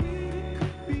how sweet it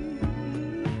could be,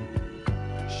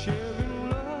 sharing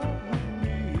love with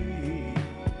me.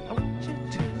 I want you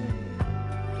to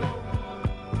float,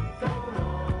 float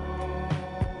on.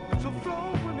 So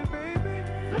float with me, baby.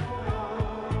 Float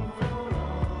on, float on.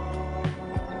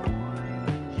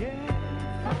 Yeah.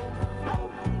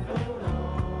 Float, float, float on.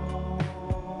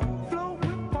 Float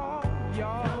with Paul,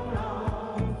 y'all.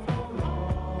 Float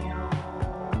on,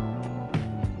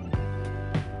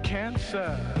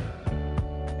 Cancer.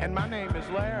 And my name is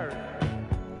Larry.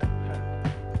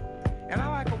 And I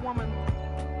like a woman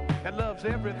that loves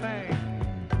everything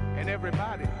and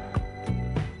everybody,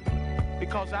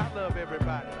 because I love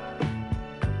everybody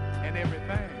and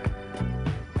everything.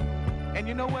 And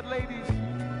you know what, ladies?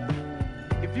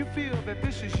 If you feel that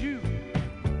this is you,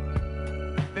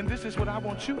 then this is what I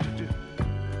want you to do.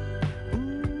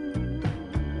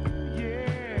 Yeah.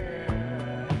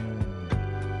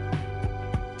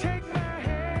 Take my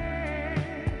hand.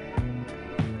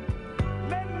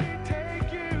 Let me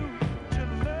take you to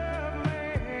love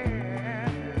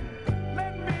land.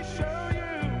 Let me show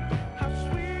you how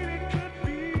sweet it could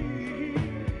be,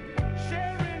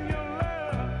 sharing your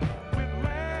love with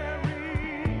Larry.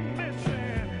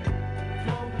 Listen,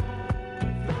 float,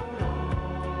 float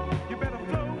on. You better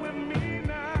flow with me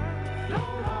now. Float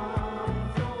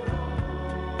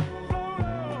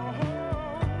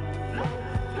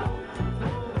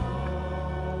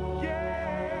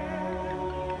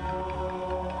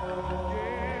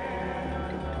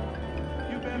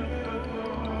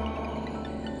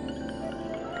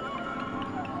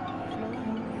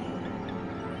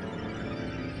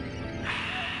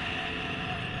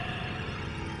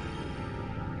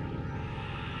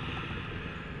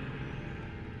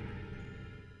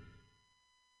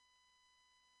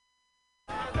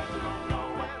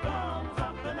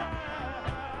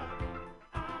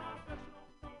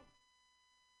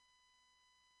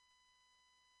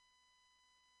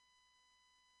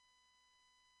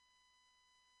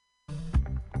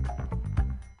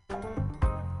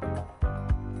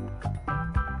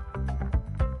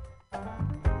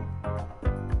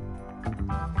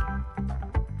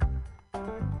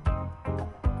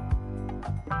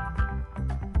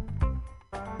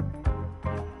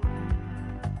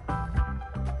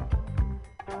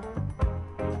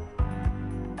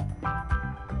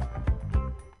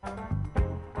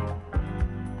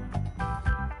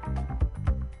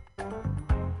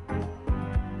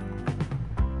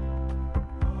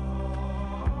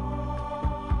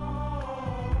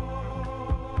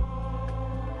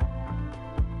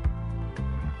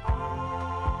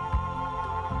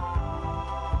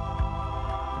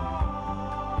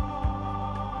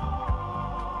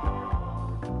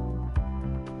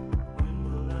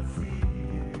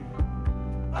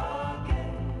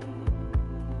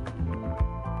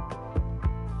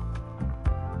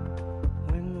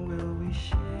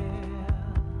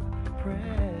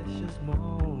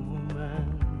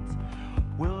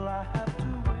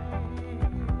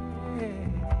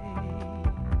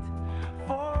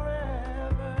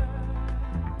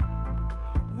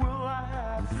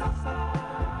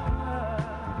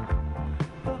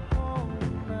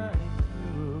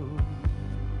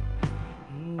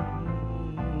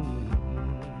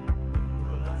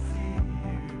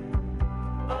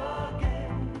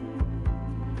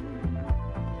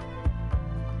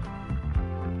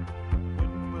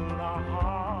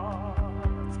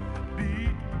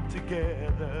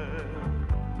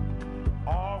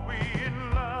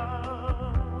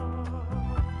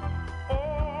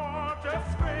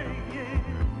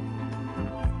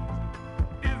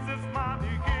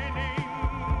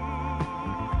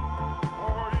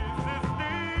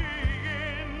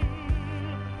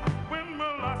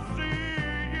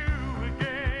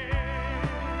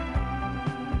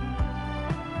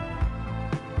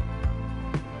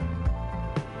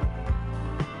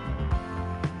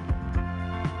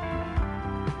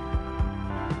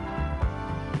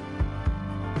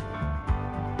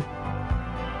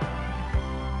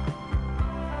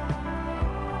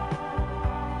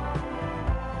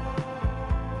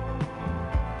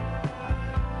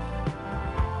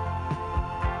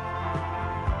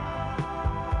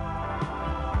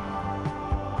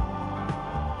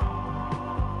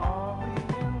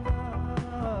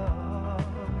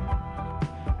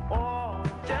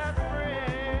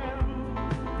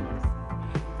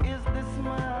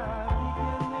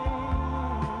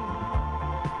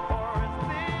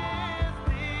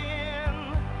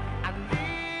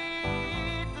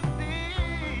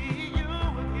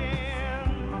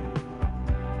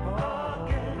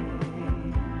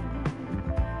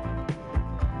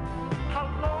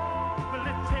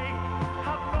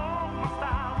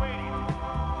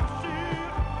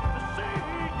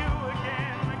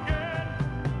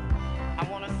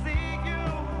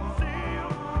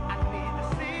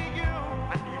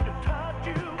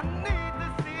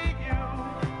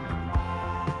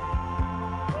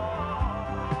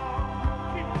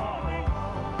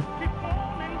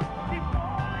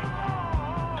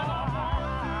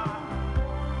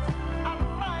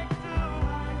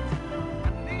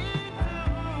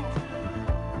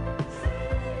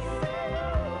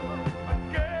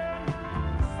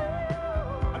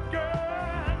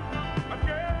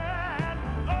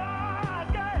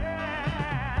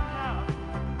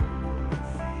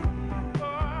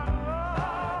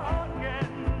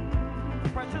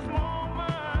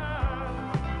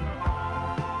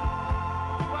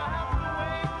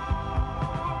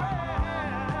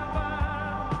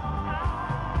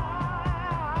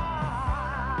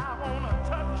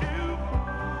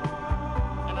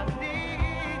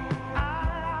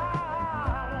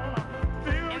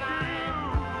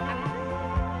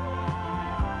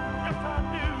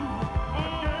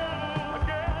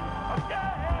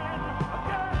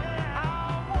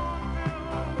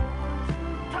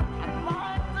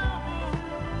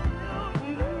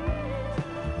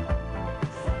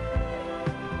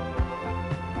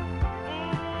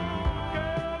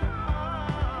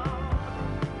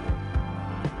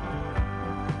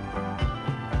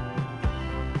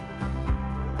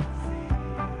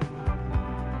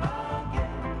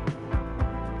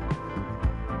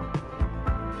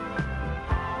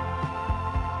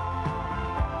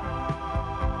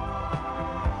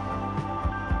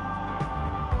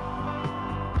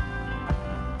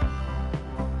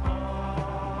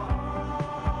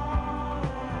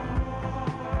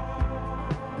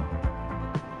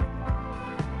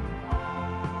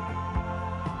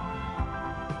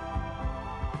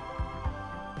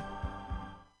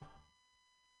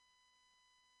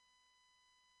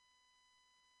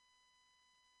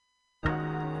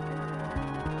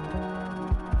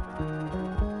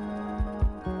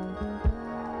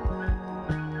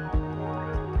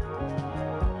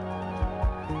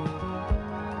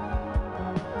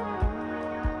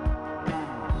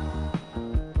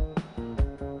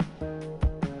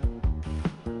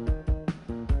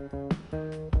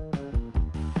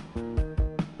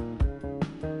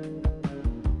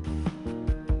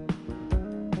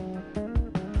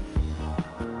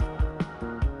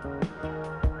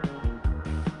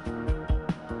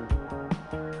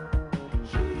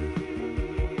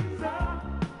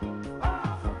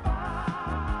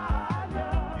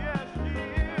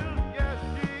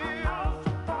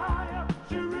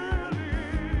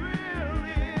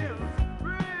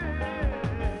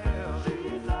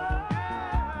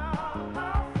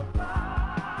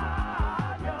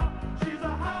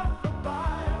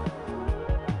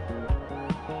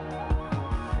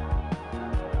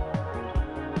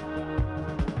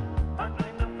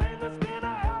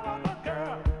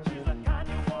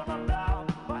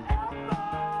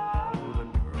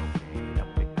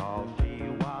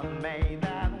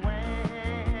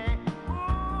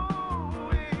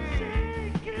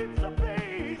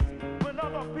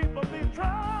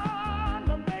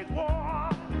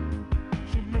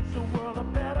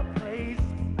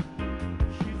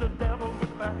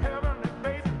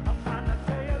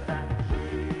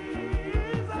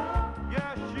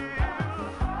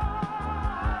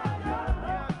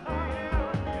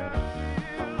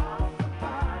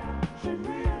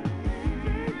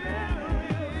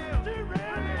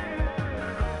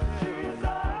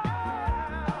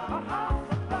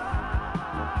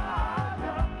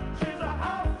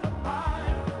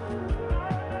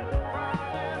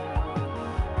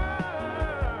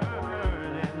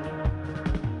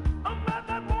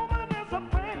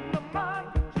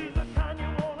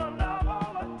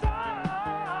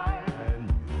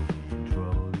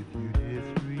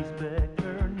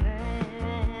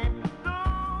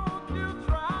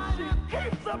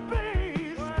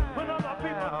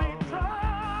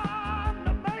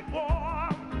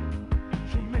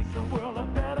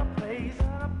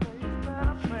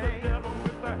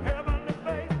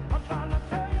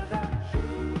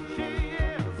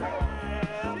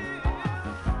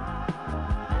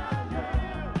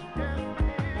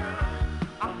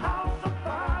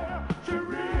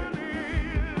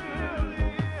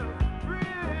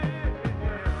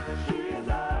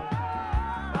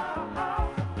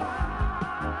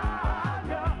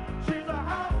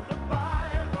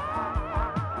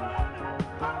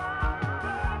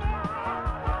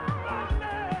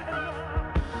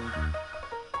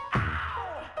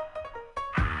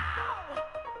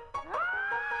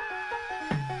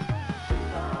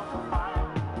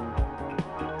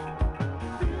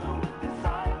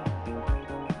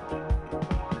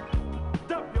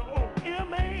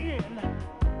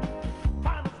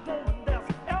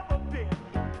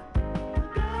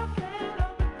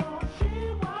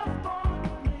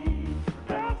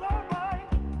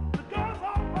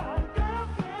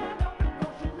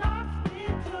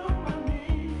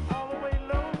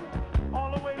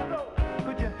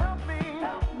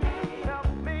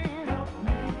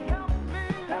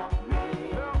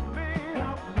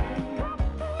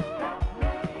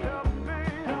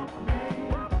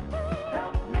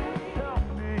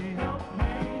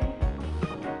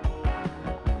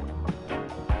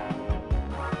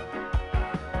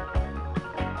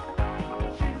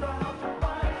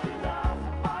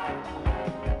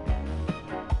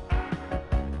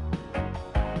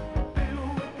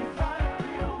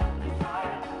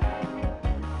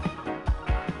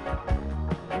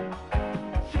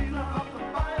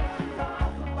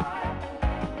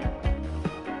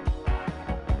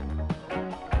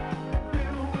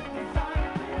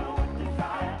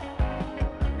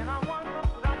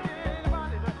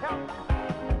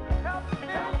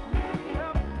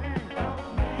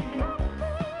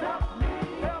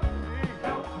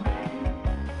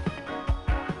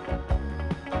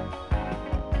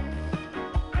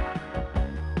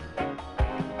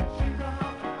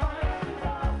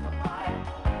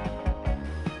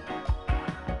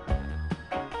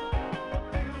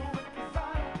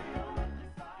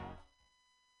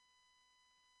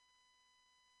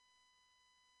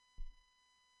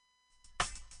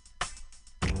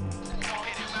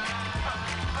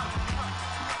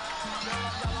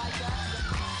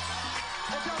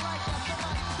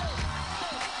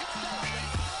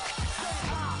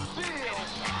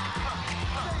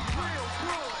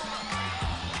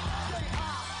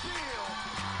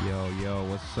Yo,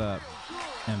 what's up?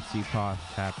 MC Posh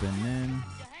tapping in.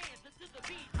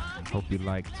 Hope you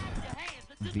liked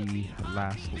the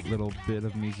last little bit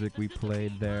of music we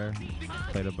played there.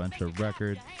 Played a bunch of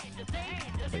records.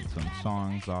 Played some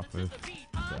songs off of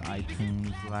the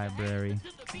iTunes library.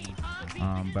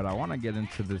 But I want to get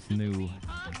into this new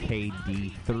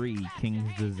KD3,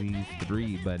 King's Disease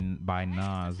 3 by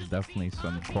Nas. Definitely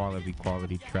some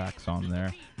quality tracks on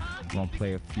there. We'll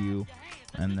play a few,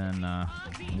 and then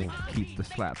we'll keep the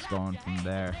slaps going from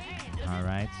there.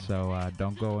 Alright, so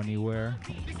don't go anywhere.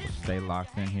 Stay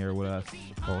locked in here with us.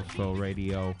 Also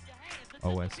Radio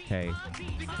OSK.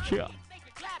 Cheer.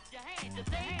 Clap your hands to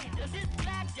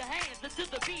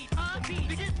the beat,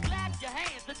 beat. Just clap your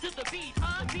hands to the beat,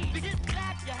 beat. Just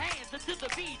clap your hands to the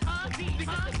beat, beat.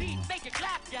 Because the beat make you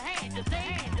clap your hands. Just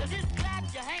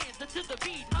clap your hands to the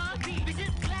beat, beat.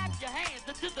 Just clap your hands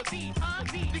to the beat,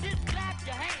 beat. Just clap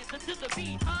your hands to the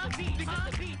beat, beat. Because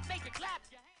the beat make you clap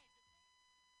your hands.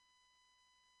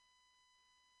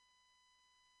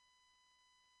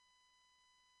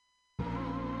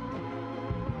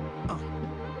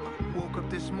 Woke up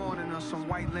this morning on some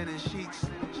white linen sheets.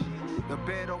 The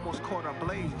bed almost caught a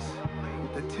blaze.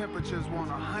 The temperature's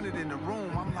 100 in the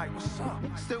room. I'm like, what's up?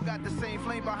 Still got the same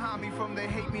flame behind me from the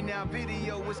Hate Me Now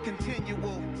video. It's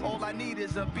continual. All I need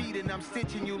is a beat and I'm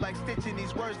stitching you like stitching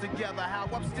these words together. How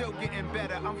I'm still getting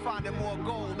better. I'm finding more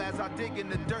gold as I dig in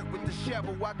the dirt with the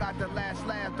shovel. I got the last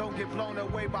laugh. Don't get blown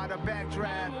away by the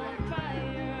backdraft.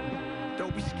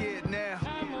 Don't be scared now.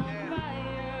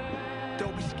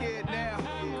 Don't be scared now.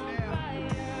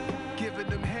 Giving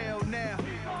them hell now.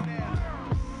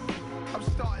 I'm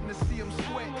starting to see them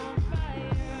sweat.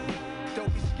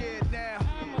 Don't be scared now.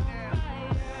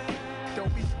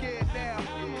 Don't be scared now.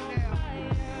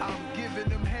 I'm giving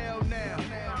them hell now.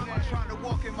 I'm trying to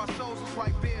walk in my soul, it's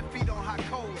like bare feet on hot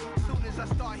coals. Soon as I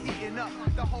start heating up,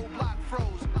 the whole block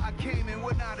froze. I came in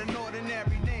with not an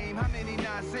ordinary name. How many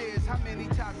Nasers? How many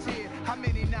top tier? How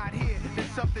many not here? There's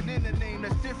something in the name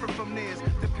that's different from theirs.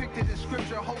 Depicted in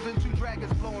scripture, holding two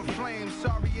dragons blowing flames.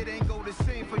 Sorry it ain't go the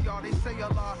same for y'all. They say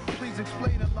Allah, please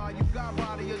explain Allah. You got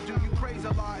body or do you praise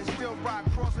Allah? And still rock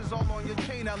crosses all on your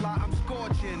chain Allah. I'm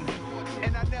scorching,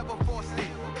 and I never forced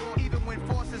it. Even when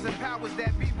forces and powers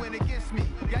that be went against me,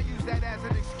 y'all use that as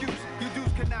an excuse. You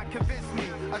dudes cannot convince me.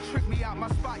 I trick me out my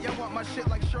spot. Y'all want my shit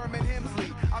like Sherman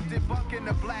Hemsley. I'm debunking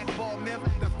the blackball myth.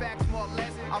 The facts more or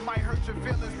less. I might hurt your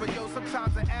feelings, but yo,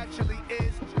 sometimes it actually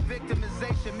is.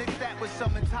 Victimization, mix that with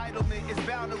some entitlement. It's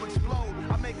bound to explode.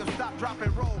 I make them stop, drop,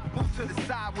 and roll. Move to the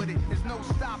side with it. There's no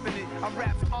stopping it. I'm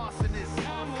rap's arsonist.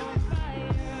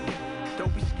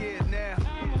 Don't be scared now.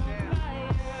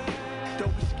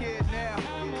 Don't be scared now.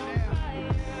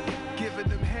 Giving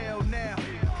them hell now.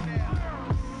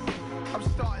 I'm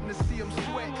starting to see them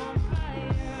sweat.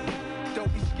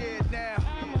 Don't be scared now.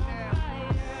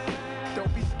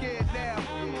 Don't be scared now.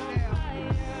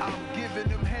 I'm giving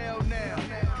them hell now.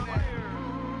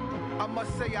 I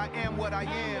must say I am what I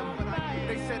am.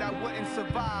 They said I wouldn't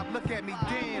survive. Look at me,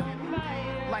 damn.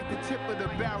 Like the tip of the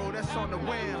barrel that's on the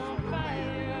wham.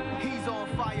 He's on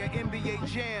fire, NBA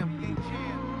Jam.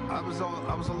 I was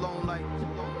alone, like,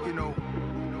 you know,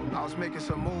 I was making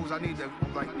some moves. I need to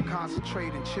like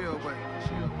concentrate and chill, but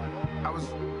I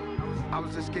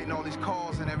was just getting all these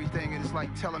calls and everything, and it's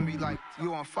like telling me like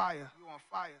you on fire. You on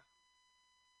fire.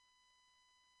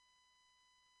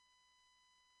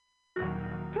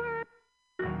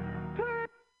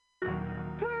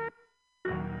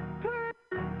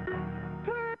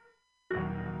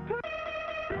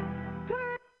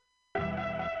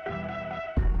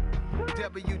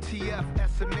 WTF,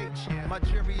 SMH. My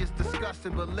jury is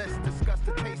disgusting, but let's discuss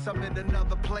the taste. I'm in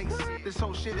another place. This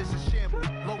whole shit is a shambles.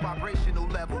 Low vibrational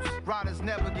levels. Riders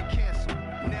never get canceled.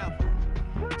 Never.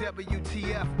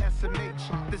 WTF,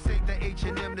 SMH. This ain't the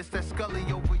H&M, this that Scully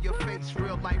over your face.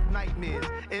 Real life nightmares.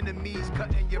 Enemies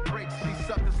cutting your brakes. These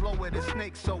suckers lower than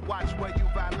snakes, so watch where you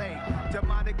valet.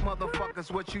 Demonic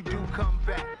motherfuckers, what you do, come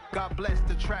back. God bless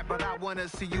the trap, but I wanna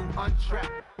see you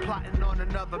untrapped. Plotting on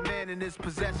another man and his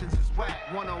possessions is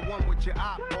whack. One-on-one with your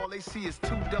op, all they see is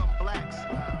two dumb blacks.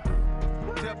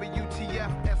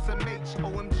 WTF, SMH,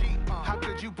 OMG. How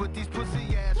could you put these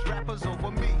pussy ass rappers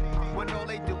over me? When all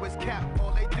they do is cap,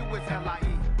 all they do is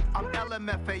LIE. I'm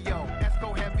LMFAO,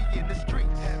 Esco heavy in the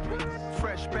streets.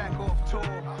 Fresh back off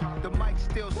tour, the mic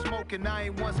still smoking, I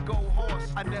ain't once go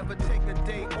horse. I never take a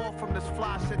day off from this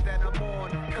fly shit that I'm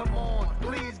on. Come on,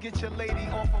 please get your lady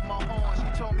off of my horn.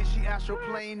 She told me she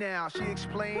astroplane now, she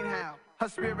explained how. Her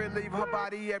spirit leave her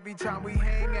body every time we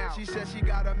hang out. She said she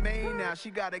got a main now, she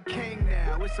got a king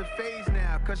now. It's a phase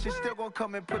now, cause she still gonna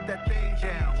come and put that thing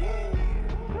down.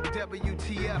 Whoa.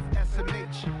 WTF,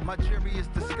 SMH. My jury is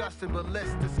disgusting, but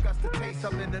let's discuss the taste.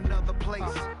 I'm in another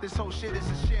place. This whole shit is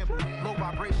a shambles. Low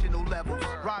vibrational levels.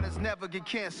 Riders never get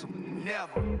canceled.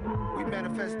 Never. We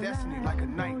manifest destiny like a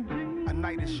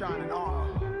night is shining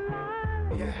armor.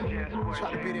 Yeah,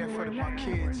 try to be there for my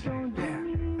kids. Yeah,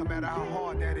 no matter how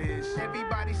hard that is.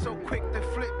 Everybody so quick to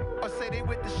flip or say they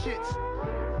with the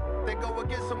shits. They go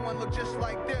against someone look just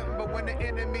like them, but when the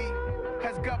enemy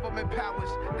has government powers,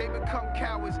 they become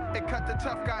cowards and cut the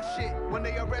tough guy shit. When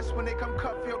they arrest, when they come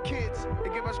cuff your kids, they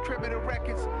give us criminal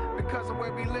records because of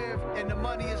where we live, and the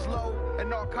money is low, and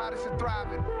narcotics are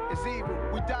thriving. It's evil.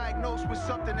 We diagnosed with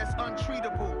something that's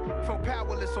untreatable. Feel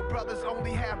powerless, so brothers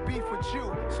only have beef with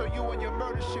you. So you and your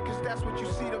murder shit, cause that's what you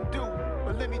see them do.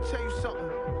 But let me tell you something.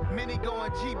 Many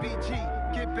going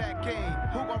GBG, get back game.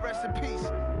 Who gon' rest in peace?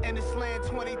 In this land,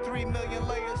 23 million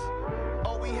layers.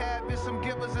 All we have is some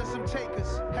givers and some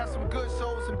takers. Have some good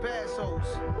souls and bad souls.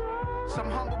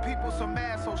 Some humble people, some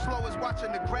assholes. Slow as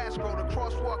watching the grass grow. The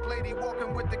crosswalk lady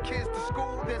walking with the kids to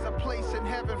school. There's a place in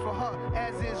heaven for her,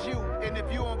 as is you. And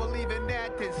if you don't believe in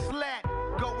that, then slack.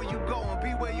 Go where you going,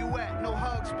 be where you at. No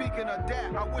hug, speaking of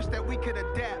that. I wish that we could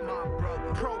adapt, my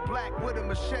brother. Pro-black with a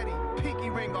machete, pinky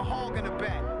ring, a hog in the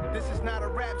back. This is not a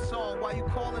rap song, why you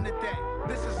calling it that?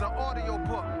 This is an audio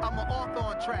book, I'm an author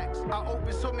on tracks. I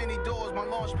opened so many doors, my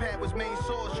launch pad was main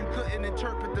source. You couldn't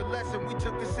interpret the lesson, we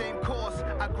took the same course.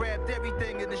 I grabbed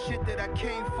everything and the shit that I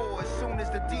came for. As soon as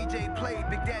the DJ played,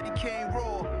 Big Daddy came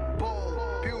raw.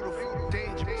 Bold, beautiful,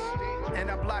 dangerous. And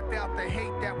I blocked out the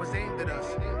hate that was aimed at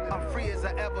us. I'm free as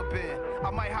I ever been. I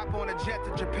might hop on a jet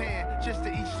to Japan just to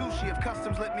eat sushi if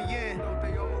customs let me in.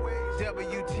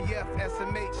 WTF,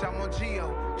 SMH, I'm on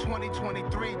Geo.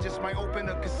 2023 just might open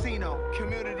a casino.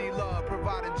 Community love,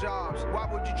 providing jobs. Why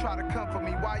would you try to come for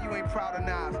me? Why you ain't proud of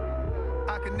Nas?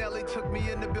 Akinelli took me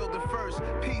in the building first.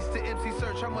 Peace to MC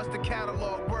Search, how much the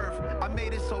catalog worth? I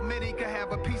made it so many could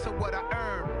have a piece of what I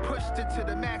earned. Pushed it to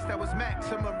the max, that was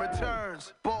maximum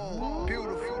returns. Bold,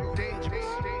 beautiful, dangerous.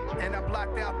 And I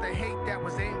blocked out the hate that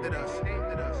was aimed at us.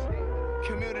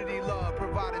 Community love,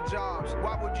 providing jobs.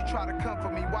 Why would you try to come for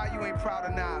me? Why you ain't proud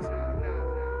of Nas?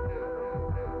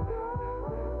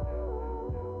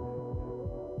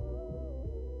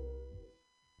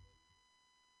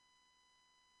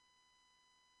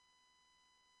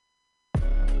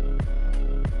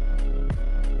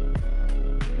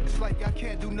 It's like y'all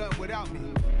can't do nothing without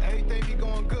me. Everything be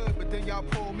going good, but then y'all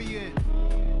pull me in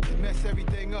and mess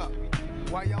everything up.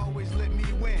 Why y'all always let me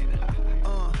win?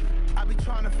 I be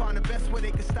trying to find the best way they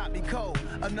can stop me cold.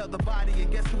 Another body, and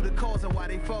guess who the cause and why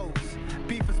they foes?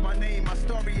 Beef is my name, my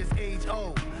story is age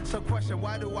old. So question,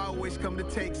 why do I always come to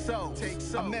take so?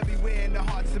 I'm everywhere in the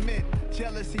hearts of men.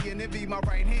 Jealousy and envy, my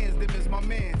right hands, them is my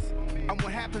mans. I'm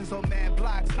what happens on mad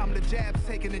blocks. I'm the jabs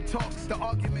taking the talks. The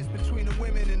arguments between the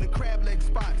women in the crab leg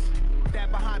spots. That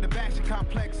behind the back shit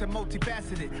complex and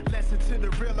multifaceted. Lesson to the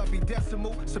real, I'll be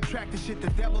decimal. Subtract the shit, the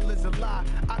devil is a lie.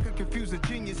 I could confuse a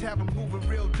genius, have him moving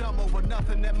real dumb over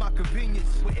nothing at my convenience.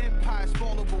 When empires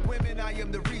fall over women, I am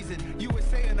the reason.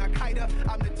 USA and Al-Qaeda,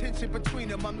 I'm the tension between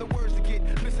them. I'm the words to get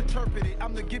misinterpreted.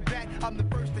 I'm the get back, I'm the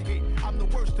first to hit. I'm the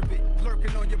worst of it,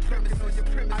 lurking on your premises.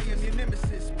 I am your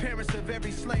nemesis, parents of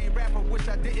every slain rapper, wish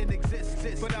I didn't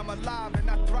exist. But I'm alive and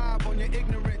I thrive on your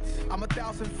ignorance. I'm a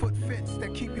 1,000-foot fence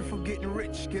that keep you from getting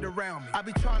rich, get around me. I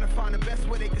be trying to find the best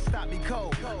way they can stop me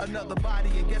cold. Another body,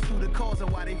 and guess who the cause and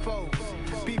why they foes?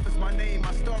 Beef is my name,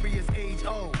 my story is age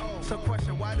old. So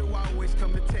question, why do I always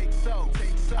come to take so?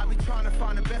 I be trying to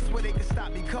find the best way they can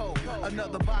stop me cold.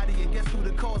 Another body, and guess who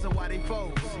the cause and why they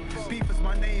foes? Beef is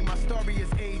my name, my story is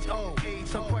age old.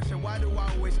 So question, why do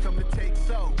I always come to take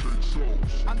so?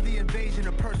 I'm the invasion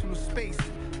of personal space.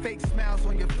 Fake smiles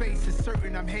on your face is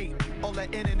certain I'm hate. All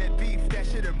that internet beef, that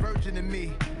shit a virgin to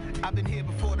me. I've been here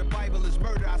before the Bible is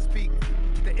murder I speak.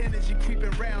 The energy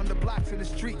creeping round the blocks in the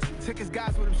streets. Took his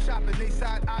guys with him shopping, they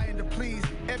side eyeing to please.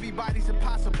 Everybody's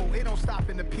impossible, it don't stop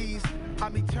in the peas.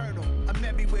 I'm eternal, I'm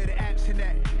everywhere the action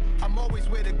at. I'm always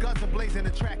where the guns are blazing,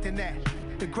 attracting that.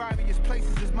 The grimiest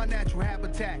places is my natural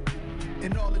habitat.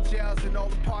 In all the jails and all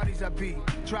the parties I be.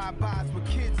 Drive-bys with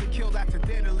kids that killed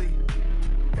accidentally.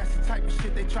 That's the type of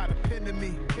shit they try to pin to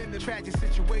me. In the tragic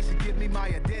situation, give me my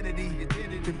identity.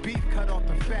 The beef cut off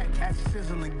the fat as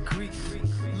sizzling grease.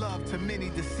 Love to many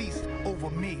deceased over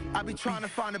me. I be trying to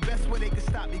find the best way they can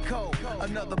stop me cold.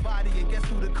 Another body, and guess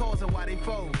who the cause and why they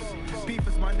foes? Beef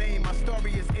is my name, my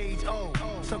story is age old.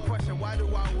 So question, why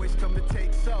do I always come to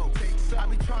take so? I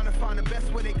be trying to find the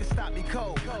best way they can stop me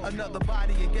cold. Another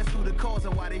body, and guess who the cause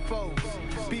and why they foes?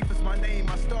 Beef is my name,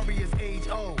 my story is age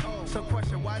old. So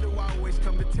question, why do I always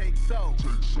come to take so?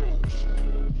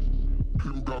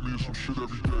 People got me in some shit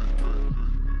every day.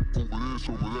 Over this,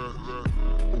 over that,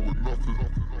 over nothing,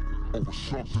 over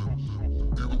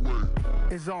something. Either way,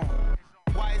 it's on.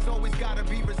 Why it's always gotta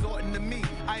be resorting to me?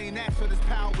 I ain't asked for this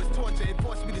power, it's torture. It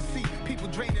forced me to see people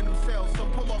draining themselves.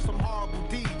 Some pull off some horrible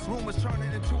deeds. Rumors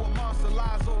turning into a monster,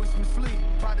 lies always mislead.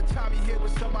 By the time you hear what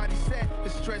somebody said,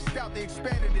 it's stressed out. They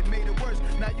expanded it, made it worse.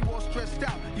 Now you all stressed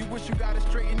out. You wish you got it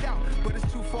straightened out, but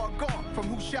it's too far gone. From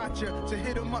Who Shot Ya to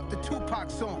Hit 'Em Up, the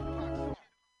Tupac song.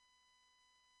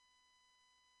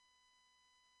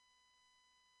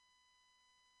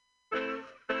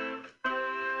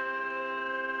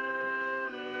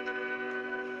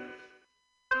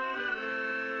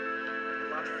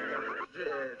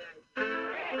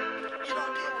 You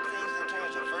don't deal with things in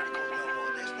terms of verticals no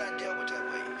more. It's not dealt with that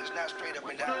way. It's not straight up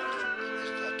and down.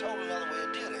 It's a total other way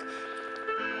of dealing.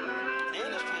 The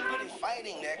industry is really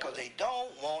fighting that because they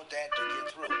don't want that to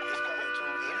get through. It's coming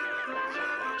through anyway. We don't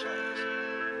have a choice.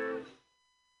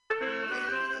 They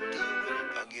either deal with it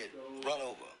or get run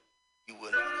over. You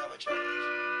will not have a choice.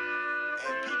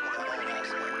 And people are on our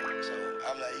side, so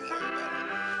I'm not even worried about it.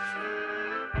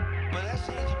 But that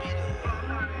seems to be the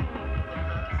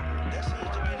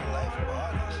life of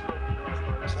artists.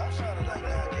 So I'm trying to like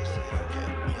now just say, okay,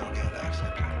 we all gotta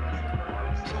accept it.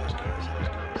 So it's good.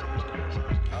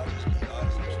 I'll just be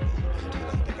honest with you until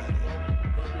I get out of here.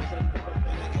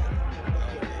 And they got it.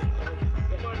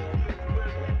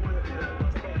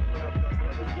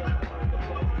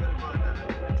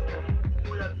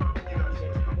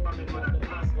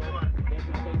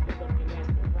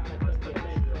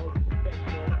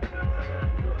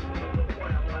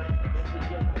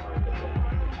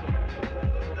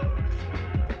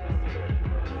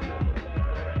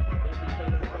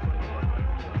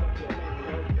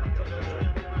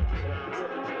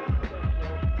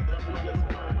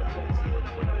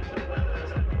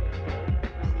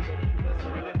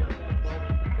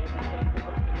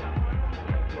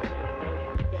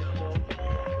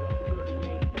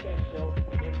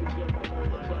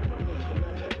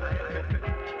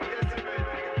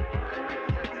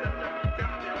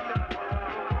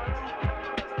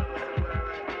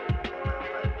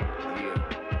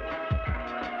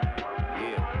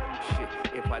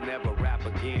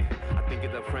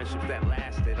 Friendships that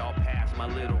lasted all past my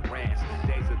little rants.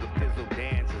 Days of the fizzle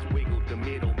dances, wiggled the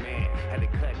middleman. Had to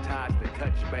cut ties to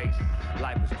touch base.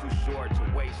 Life was too short to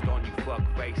waste on you fuck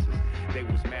faces. They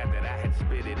was mad that I had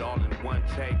spit it all in one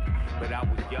take. But I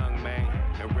was young, man,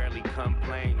 and rarely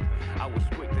complained. I was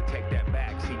quick to take that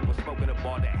backseat. Was smoking up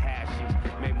all that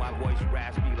hashies. Made my voice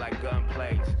raspy like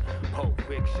gunplays. Pulp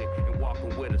Fiction and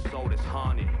walking with a soul that's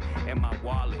haunted. And my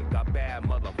wallet got bad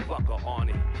motherfucker on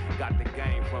it. Got the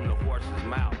game from the horse's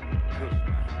mouth.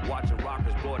 Watching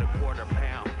rockers blow the quarter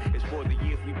pound. It's for the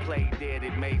years we played dead.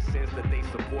 It made sense that they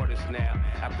support us now.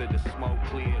 After the smoke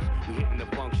clears, we hitting the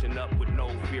function up with no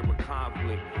fear of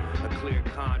conflict. A clear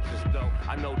conscience though.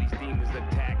 I know these demons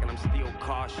attack and I'm still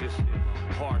cautious.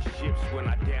 Hardships when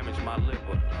I damage my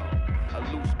liver. A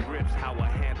loose grip's how I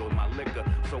handled my liquor,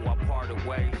 so I parted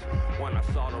ways when I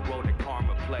saw the road that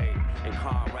karma played. And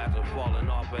comrades are falling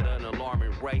off at an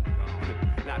alarming rate.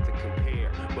 Not to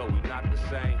compare, but we not the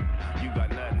same. You got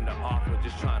nothing to offer,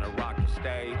 just trying to rock the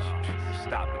stage.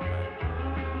 Stop it, man.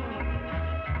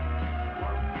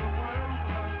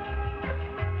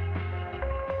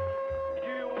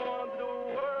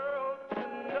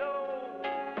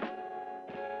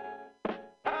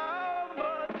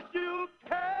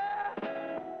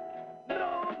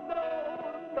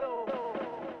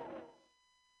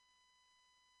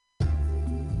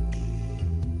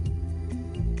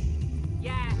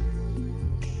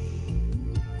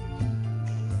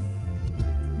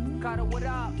 What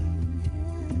up?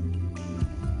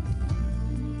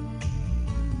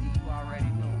 You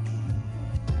already know.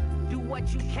 Do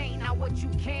what you can't, not what you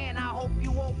can. I hope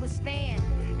you understand.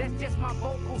 That's just my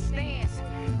vocal stance.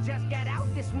 Just got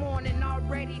out this morning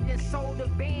already, then sold a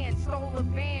band, stole a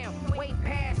van. Way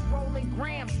past rolling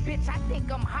grams. Bitch, I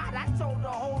think I'm hot. I told her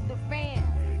hold the fan.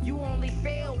 You only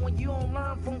fail when you don't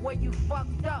learn from where you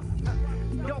fucked up.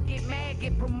 Don't get mad,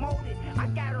 get promoted. I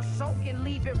got her soaking,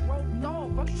 leave it roped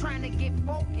off. I'm trying to get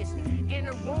focused. In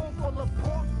a room full of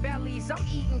pork bellies, I'm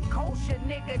eating kosher,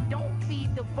 nigga. Don't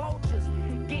feed the vultures.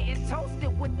 Getting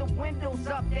toasted with the windows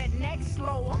up, that neck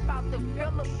slow. I'm about to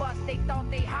filibust. They thought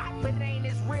they hot, but ain't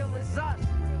as real as us.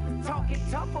 Talking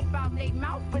tough about they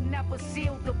mouth, but never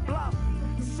sealed the bluff.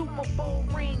 Super Bowl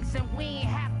rings, and we ain't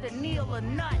have to kneel or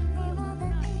nothing.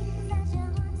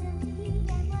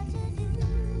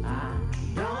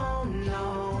 Don't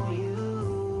know you.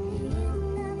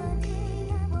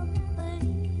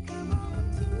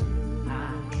 I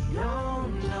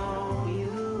don't know you.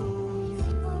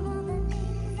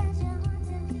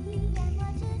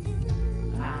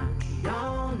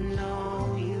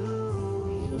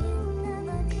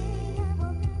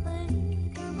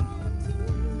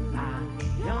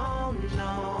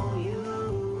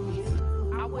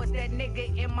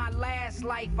 this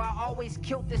life. I always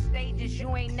killed the stages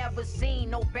you ain't never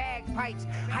seen. No bagpipes,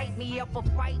 hype me up or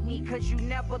fight me, cause you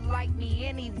never liked me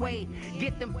anyway.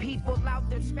 Get them people out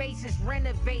them spaces,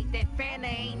 renovate. That Fanta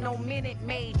ain't no Minute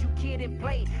Maid. You kid and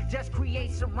play, just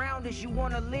create surroundings you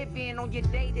wanna live in on your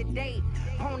day-to-day.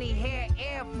 Pony hair,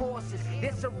 Air Forces,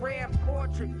 this a rare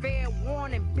portrait. Fair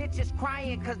warning, bitches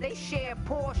crying cause they share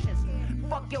portions.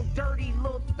 Fuck your dirty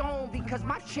little throne because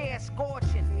my chair's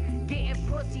scorching. Getting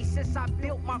pussy since I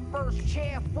built my first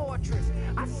chair fortress.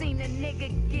 I seen a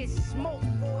nigga get smoked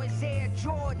for his Air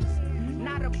Jordans.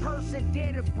 Not a person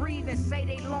dare to breathe and say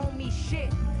they loan me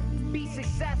shit. Be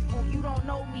successful, you don't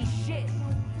know me shit.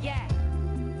 Yeah.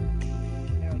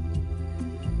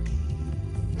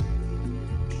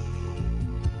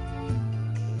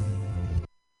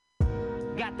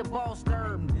 Got the ball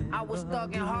stirred. I was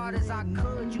thugging hard as I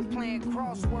could. You playing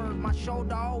crossword. My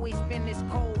shoulder always been this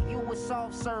cold. You was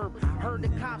soft serve. Heard the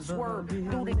cops swerve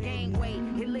through the gangway.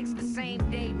 It licks the same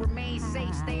day. Remain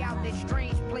safe. Stay out that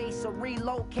strange place or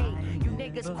relocate. You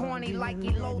niggas corny like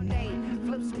elote.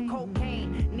 Flip some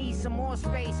cocaine. Need some more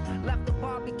space. Left the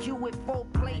barbecue with 4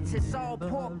 plates. It's all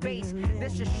pork based.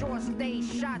 This a short stay.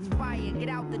 Shots fired. Get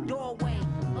out the doorway.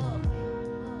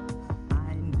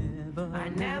 I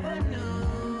never knew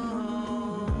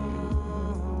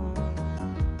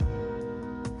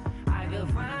I could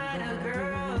find a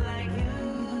girl like you.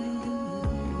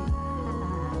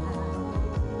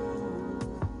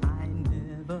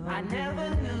 I never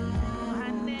knew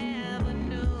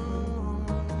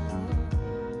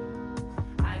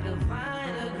I could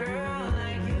find a girl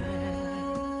like you.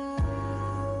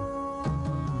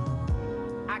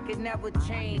 I could never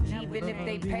change even if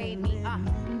they paid me.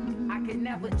 I could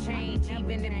never change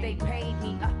even if they paid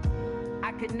me.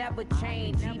 I could never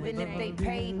change even if they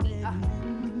paid me.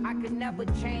 I could never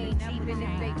change even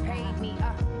if they paid me.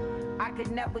 I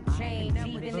could never change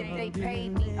even if they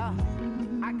paid me.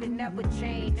 I could never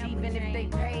change even if they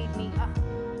paid me.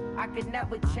 I could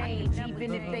never change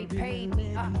even if they paid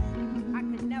me. I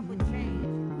could never change.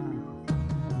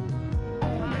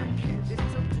 This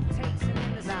took 2 takes and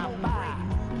then the smoke break.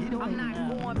 I'm not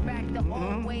going back to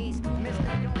old ways. Mister,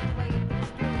 don't play it.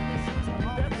 Still listen to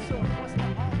all the songs. What's the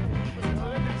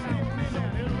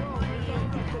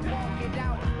walk it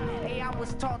out. Hey, I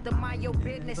was taught to mind your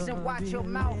business and watch your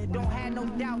mouth. Don't have no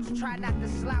doubts. Try not to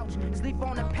slouch. Sleep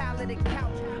on a palleted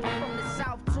couch. I'm from the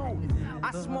South too.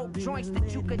 I smoke joints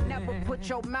that you could never put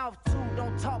your mouth to.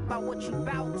 Don't talk about what you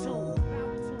bout to.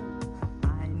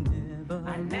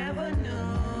 I never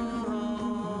knew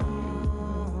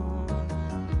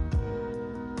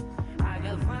I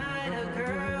could find a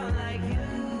girl like you.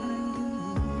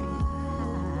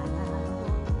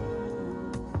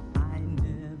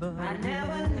 I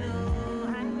never knew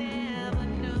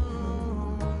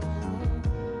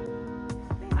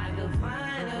I could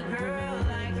find a girl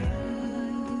like you.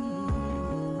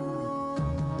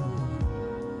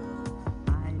 I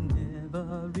never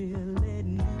really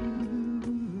knew.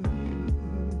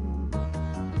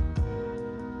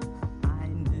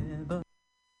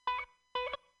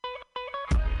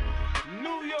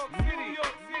 New York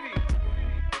City.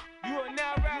 You are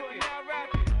now rapping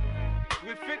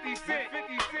with 50 Cent.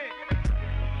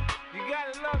 You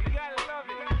gotta love it.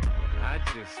 I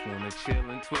just wanna chill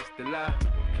and twist the lie.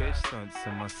 Catch stunts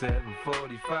in my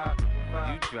 745.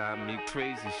 You drive me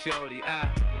crazy, shorty. I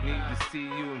need to see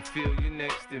you and feel you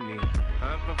next to me.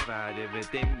 I provide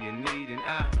everything you need, and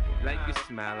I like your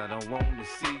smile. I don't want to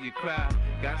see you cry.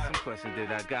 Got some questions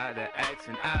that I gotta ask,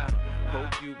 and I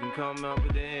hope you can come up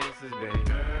with the answers, baby.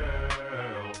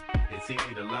 Girl, it's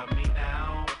easy to love me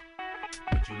now.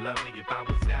 Would you love me if I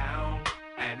was down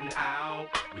and out?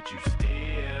 Would you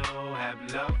still have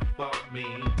love for me,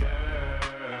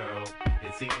 girl?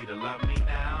 It's easy to love me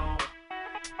now.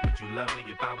 Would you love me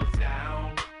if I was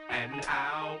down and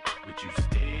out? Would you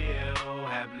still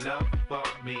have love for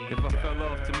me, If I fell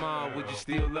off tomorrow, would you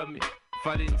still love me? If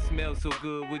I didn't smell so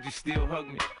good, would you still hug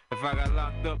me? If I got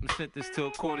locked up and sentenced to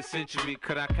a quarter century,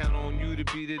 could I count on you to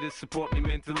be there to support me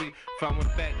mentally? If I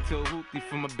went back to a hoopty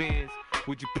for my bands,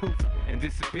 would you poof and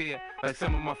disappear like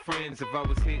some of my friends? If I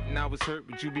was hit and I was hurt,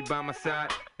 would you be by my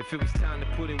side? If it was time to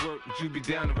put in work, would you be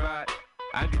down to ride?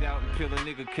 I get out and peel a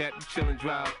nigga cap, you chill and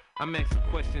drive. I'm asking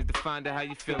questions to find out how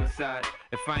you feel inside.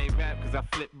 If I ain't rap cause I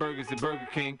flip burgers at Burger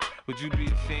King, would you be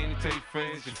ashamed to tell your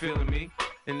friends you're feeling me?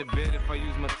 In the bed, if I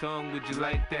use my tongue, would you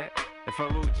like that? If I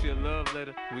wrote you a love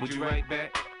letter, would you write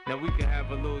back? Now we can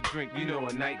have a little drink, you know,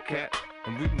 a nightcap,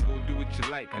 and we can go do what you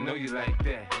like. I know you like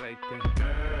that,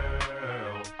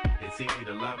 Girl, it's easy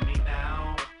to love me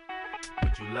now.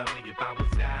 Would you love me if I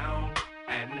was down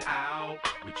and out,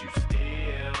 but you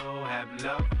still have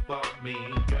love for me,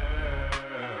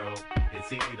 girl.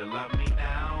 It's easy to love me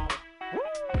now.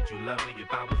 Would you love me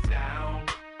if I was down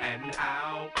and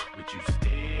out? But you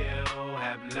still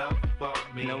have love for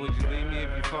me. Now would you leave me if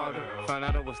your father found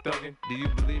out I was thugging? Do you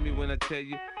believe me when I tell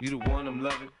you you the one I'm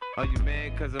loving? Are you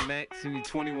mad cause I'm asking you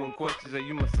 21 questions? Are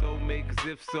you my soulmate? Cause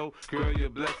if so, girl, you're a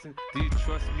blessing. Do you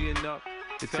trust me enough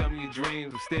to tell me your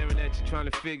dreams? I'm staring at you trying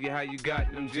to figure how you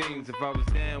got them jeans. If I was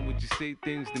down, would you say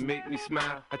things to make me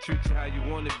smile? I treat you how you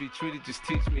want to be treated, just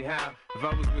teach me how. If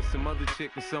I was with some other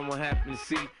chick and someone happened to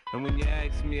see, and when you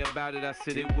asked me about it, I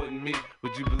said it wasn't me,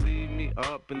 would you believe me or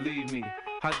up and leave me?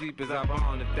 How deep is our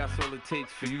bond if that's all it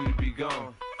takes for you to be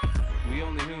gone? We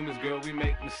only humans, girl, we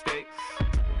make mistakes.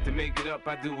 To make it up,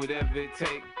 I do whatever it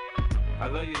takes. I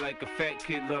love you like a fat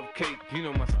kid love cake. You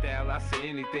know my style, I say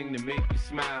anything to make you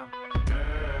smile.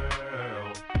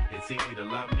 Girl, it's easy to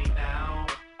love me now.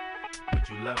 Would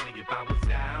you love me if I was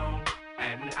down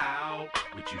and out?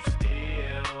 Would you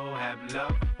still have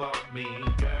love for me,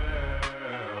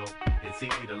 girl? It's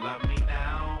easy to love me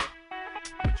now.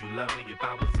 Would you love me if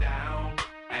I was down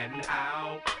and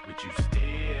out? Would you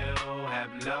still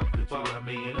have love for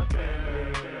me,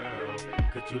 girl?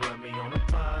 Could you love me on a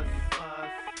bus?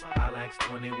 I'll ask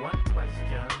 21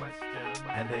 questions,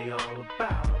 and they all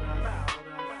about us.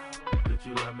 Could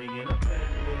you love me in a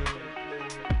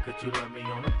bed? Could you love me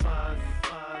on a bus?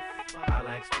 I'll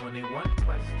ask 21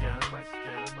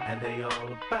 questions, and they all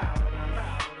about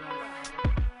us.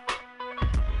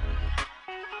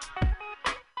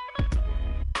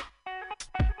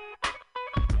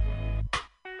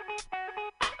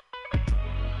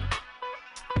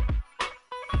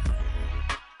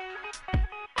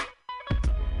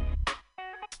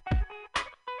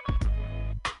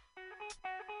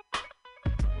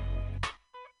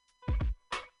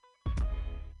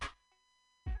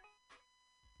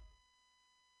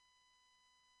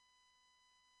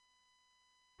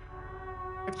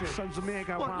 Sons of man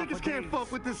got What, niggas can't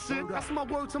fuck with this shit. That's my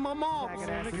word to my mom.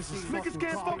 Niggas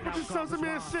can't fuck with this Sons of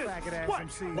Man shit. What?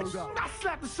 I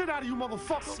slap the shit out of you,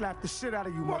 motherfucker. Slap the shit out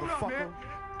of you, Word up, motherfucker. man.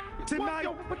 Tonight,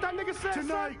 what that nigga said,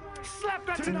 tonight, slap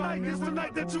that tonight is the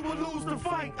night that you will lose the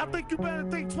fight. I think you better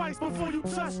think twice before you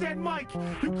touch that mic.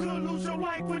 You could lose your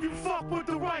life when you fuck with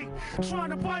the right. Trying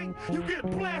to bite, you get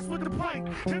blasted with the pipe.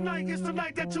 Tonight is the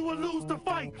night that you will lose the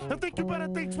fight. I think you better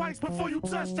think twice before you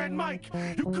touch that mic.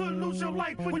 You could lose your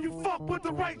life when you fuck with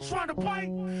the right. Trying to bite,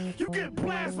 you get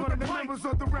blasted with the pipe. Members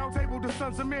of the round table, the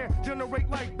Sons of Man, generate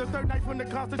light. The third night from the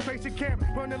concentration camp,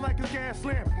 burning like a gas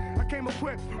lamp. I came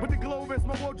equipped with the globe as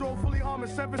my wardrobe fully armored.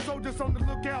 7 soldiers on the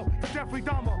lookout for Jeffrey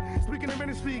Dahmer. Speaking of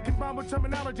ministry, combined with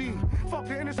terminology. Fuck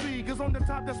the industry, cause on the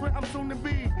top, that's where I'm soon to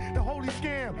be. The holy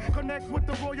scam. Connect with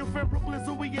the royal fam, Brooklyn,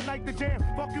 so we ignite the jam.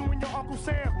 Fuck you and your Uncle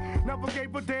Sam. Never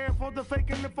gave a damn for the fake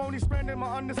and the phony stranding.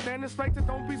 My understanding straight to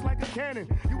don't beats like a cannon.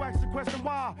 You ask the question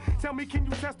why? Tell me, can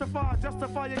you testify?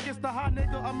 Justify against the high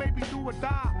nigga, or maybe do or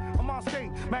die. On my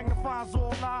state, magnifies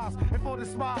all lies. And for the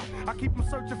smile, I keep them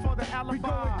searching for the alibi. We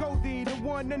going Goldie, the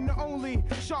one and the only.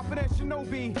 Sharper than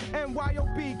Shinobi,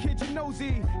 NYOB, kid, you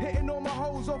nosy. Hitting all my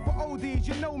hoes off for ODs,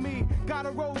 you know me. Gotta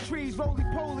roll trees,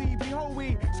 roly-poly, behold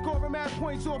we. Scoring mad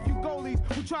points off you goalies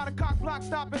who try to cock block,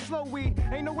 stop and slow we.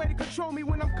 Ain't no way to control me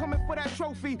when I'm coming for that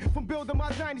trophy. From building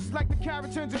my dynasties like the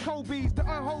Carringtons and Kobe's. The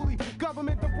unholy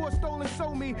government divorce stolen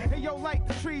sold me. And yo, like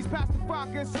the trees, past the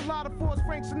vodka and Salada Force,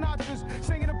 Frank Sinatra's.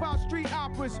 Singing about street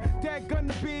operas. Dead gun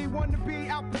to be, one to be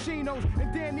Al Pacinos.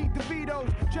 And Danny DeVito's,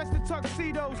 dressed in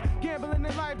tuxedos. Gambling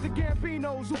their lives to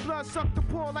Gambinos who blood suck the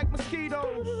poor like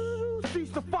mosquitoes.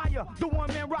 Cease the fire, the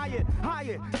one-man riot,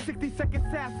 hired 60-second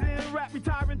assassin and rap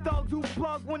retiring thugs who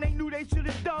plug when they knew they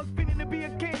should've dug. Fitting to be a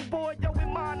king, boy, yo,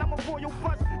 in mine, I'm a royal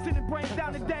flush, sending brains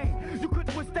down the dame. You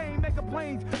couldn't withstand mega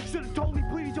planes, should've totally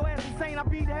pleaded your ass insane. I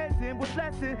beat heads in with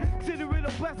blessing, consider it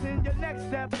a blessing. Your next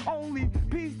step, only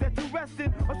peace that you rest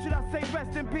in, or should I say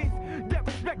rest in peace? That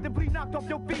respectively knocked off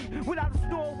your feet without a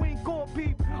snore, wink, or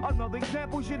peep. Another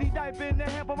example, shitty diaper in the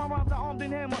hamper, my rhymes are armed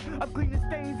and hammer. I'm cleaning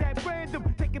stains at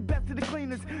random, taking best to the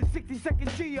cleaners. 60-second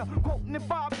Gia, quoting in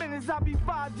 5 minutes, I'll be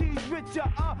 5 G's richer.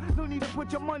 No need to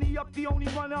put your money up, the only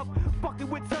run up. Bucket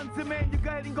with Sons of Man, you go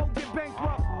ahead and go get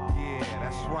bankrupt. Yeah,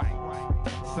 that's right.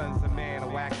 Sons of Man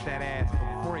will wax that ass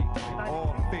for free.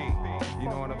 All fee. You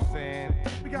know what I'm saying?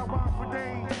 We got wine for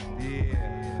days.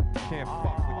 Yeah, can't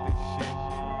fuck with this shit.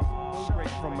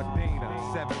 Straight from Medina,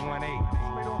 718.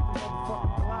 Straight off the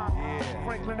motherfucking block. Yeah.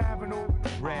 Franklin Avenue.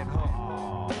 Red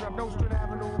Hook. Straight up Nostrand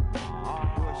Avenue.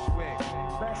 Bushwick.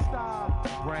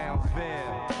 Bed-Stuy.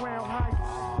 Brownsville. Crown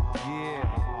Heights. Yeah.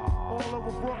 All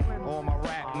over Brooklyn. All my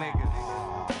rap niggas.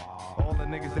 All the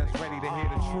niggas that's ready to hear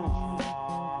the truth.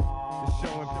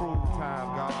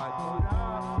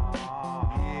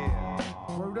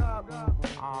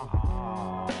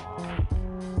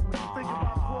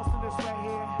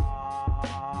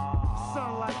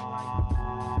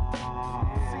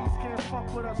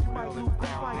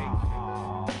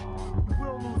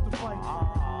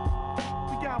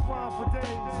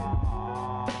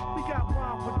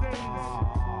 for days.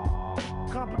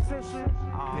 Competition.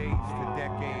 Days to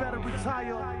decades. Better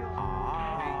retire.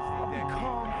 Or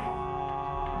become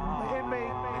an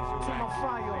inmate to my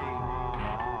fire.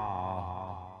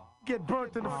 Get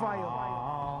burnt in the fire.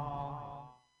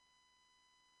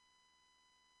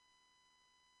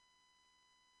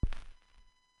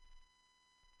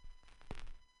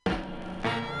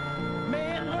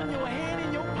 Man, run your hand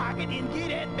in your pocket and get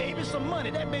that baby some money.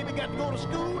 That baby got to go to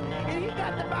school, and he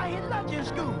got to buy his lunch in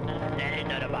school. That ain't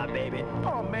nothing about baby.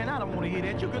 Oh, man, I don't want to hear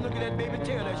that. You can look at that baby,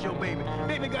 tell that's your baby.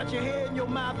 Baby got your head and your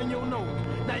mouth and your nose.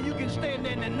 Now, you can stand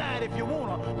there in the night if you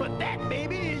want to, but that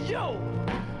baby is yours.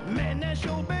 Man, that's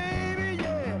your baby,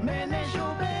 yeah. Man, that's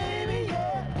your baby,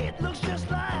 yeah. It looks just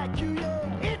like you,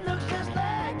 yeah. It looks just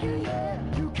like you, yeah.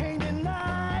 You can't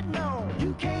deny it, no.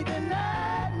 You can't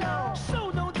deny it, no.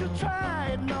 So don't you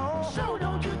try it, no. So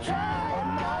don't you try it,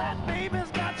 no. That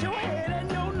baby's got your head and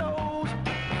your nose.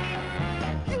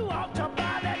 You ought to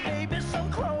buy that baby some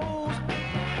clothes.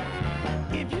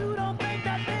 If you don't think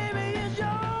that baby is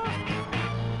yours,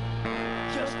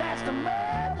 just ask the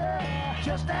mother.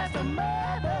 Just ask the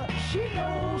mother. She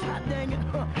knows, hot dang it,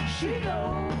 she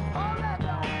knows. All right,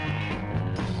 now.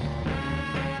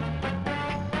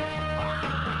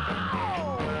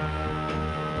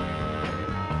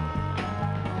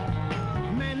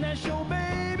 Man, that's your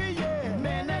baby, yeah.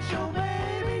 Man, that's your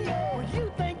baby, yeah. Well,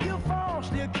 you think you're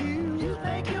falsely accused. You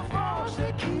think you're falsely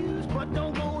accused. But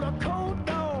don't go to court,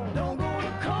 dog. Don't go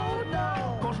to court,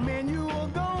 dog. 'Cause, man, you are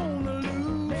gonna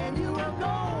lose. Man, you are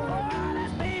gonna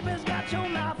lose. This baby's got your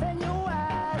mouth and your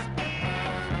eyes.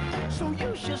 So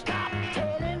you should stop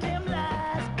telling them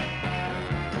lies.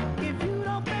 If you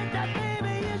don't think that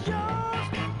baby is yours,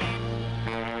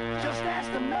 just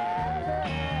ask the mother.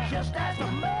 Just ask the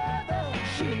mother.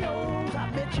 She knows, I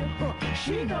bet you,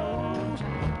 she knows.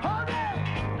 All right.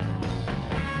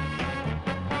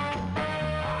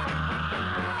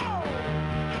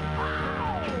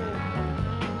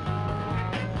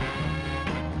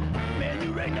 Man,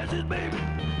 you reckon that's his baby?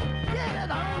 Yeah, I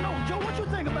don't know, Joe. What you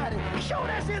think about it? Sure,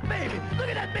 that's his baby. Look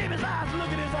at that baby's eyes and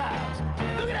look at his eyes.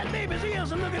 Look at that baby's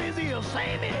ears and look at his ears.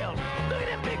 Same ears. Look at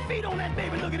them big feet on that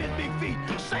baby. Look at his big feet.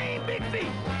 Same big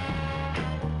feet.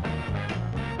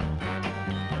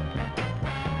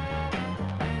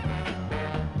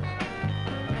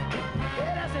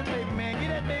 Yeah, that's his baby, man. Get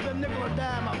that baby a nickel, a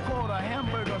dime, a quarter, a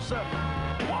hamburger, or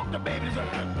something. Walk the baby to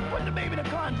put the baby in the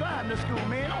car and drive him to school,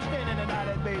 man. Don't stand in and deny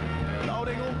that baby. Lord,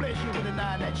 they gonna bless you for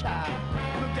denying that child.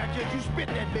 Look at you, you spit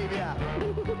that baby out.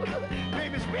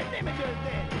 Baby, spit them into his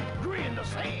dad. Grin the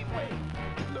same way.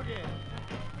 Look at it.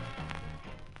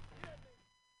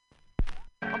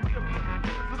 I'm different,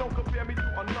 so don't compare me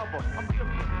to another. I'm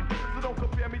different, so don't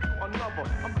compare me to another.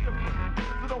 I'm different,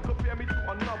 so don't compare me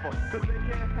to another. 'Cause they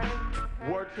can't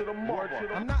hang. Word to the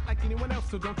mother. I'm not like anyone else,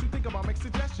 so don't you think about make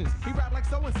suggestions. He rap like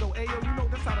so-and-so, ayo, you know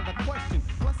that's out of the question.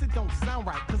 Plus it don't sound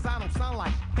right, 'cause I don't sound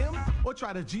like him. Or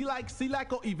try to G like, C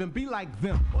like, or even be like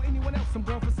them. Or anyone else, I'm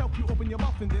going for self. You open your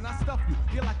mouth and then I stuff you.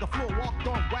 You're like a floor walked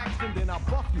on, waxed, and then I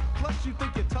buff you. Plus you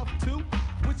think you're tough too?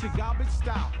 With your garbage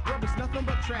style, rubbish, nothing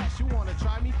but trash. You wanna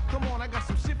try me? Come on, I got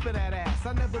some shit for that ass.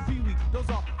 I never be weak, those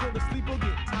are go to sleep or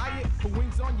get tired. Put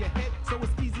wings on your head, so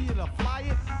it's easier to fly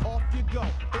it. Off you go,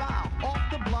 fly off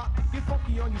the block. Get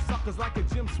funky on you suckers like a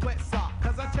gym sweat sock.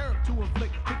 'Cause I tear up to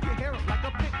inflict, pick your hair up like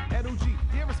a pick. At OG,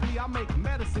 dearest me, I make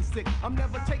medicine sick. I'm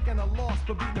never taking a loss,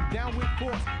 but beating them down with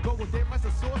force. Go with their as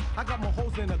a source, I got more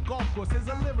holes in a golf course. Here's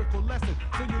a lyrical lesson,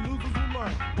 so you losers will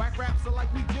learn. Whack raps are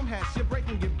like we gym hats, shit break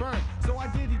and get burned. So I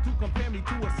did to compare me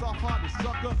to a soft-hearted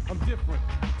sucker. I'm different,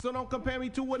 so don't compare me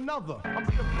to another. I'm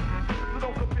different, so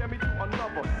don't compare me to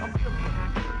another. I'm different,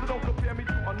 so don't compare me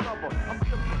to another. I'm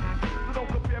different, so don't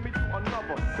compare me to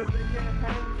another. 'Cause they can't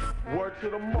hang. Word to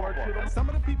the mother. Some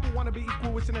of the people want to be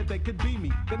equal, wishing that they could be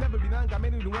me. They'll never be none, got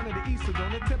many to one of the east, so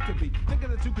don't attempt to be. Thinking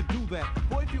that you could do that.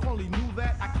 Boy, if you only knew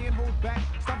that, I can't hold back.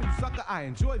 Stop it, you sucker, I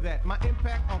enjoy that. My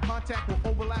impact on contact will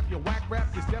overlap your whack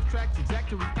rap, your death tracks, exact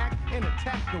to react and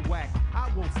attack the whack. I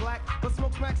won't slack, but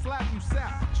smoke smack slap you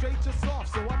sap. Straight to soft,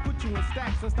 so I put you in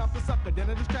stacks and stop the sucker, then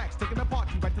it distracts, taking the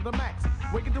party right to the max.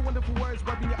 Waking to wonderful words,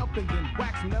 rubbing you up and then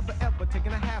wax. Never ever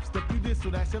taking a half step, you did, so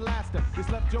that's your last step. This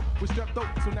left joke was strep throat,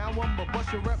 so now I'ma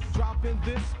bust your rep, dropping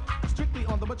this. Strictly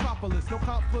on the metropolis, no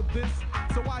comp for this.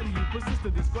 So why do you persist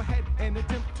in this? Go ahead and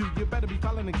attempt to. You better be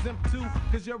filing exempt too,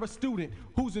 'cause you're a student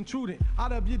who's intruding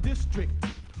out of your district.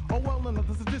 Oh well,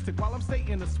 another statistic. While I'm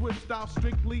stating a swift style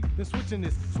strictly, then switching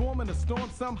this, swarming a storm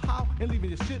somehow and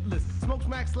leaving you shitless. Smoke,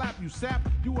 smack, slap, you sap.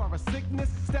 You are a sickness.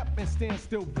 Step and stand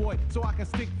still, boy, so I can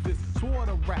stick this sword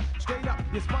of rap straight up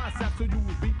your spine sap, so you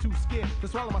will be too scared to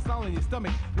swallow my style in your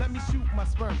stomach. Let me shoot my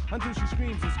sperm until she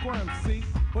screams and squirms. See,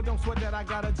 but don't sweat that I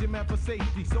got a gym man for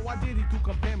safety. So I did it to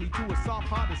compare me to a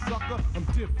soft-hearted sucker. I'm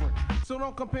different, so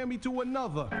don't compare me to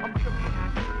another. I'm different,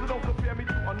 so don't compare me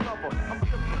to another. I'm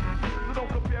different, so don't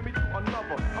compare me to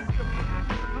another. I'm different,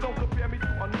 so don't compare me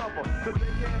to another. 'Cause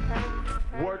they can't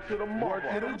hang. Word to the mother.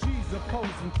 Little G's a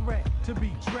posing threat to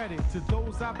be dreaded. To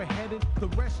those I beheaded, the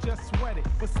rest just sweated.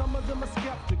 But some of them are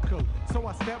skeptical, so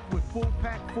I step with full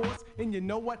pack force. And you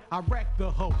know what? I wreck the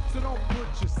hoe. So don't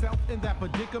put yourself in that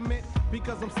predicament,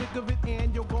 because I'm sick of it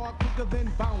and your guard quicker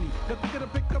than bounty. The quicker to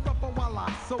pick her up while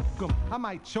I soak them. I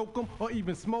might choke them or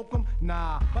even smoke them.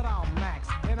 Nah, but I'll max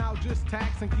and I'll just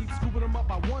tax and keep scooping them up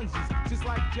by onesies. Just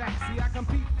like Jack. See, I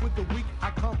compete with the weak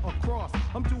I come across.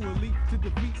 I'm too elite to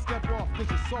defeat. Step off, cause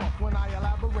you're soft when I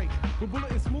elaborate. With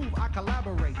bullet and smooth, I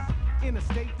collaborate. In a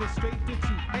state that's straight that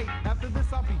you hate. After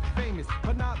this, I'll be famous,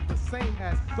 but not the same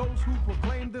as those who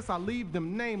proclaim this. I leave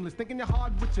them nameless. Thinking you're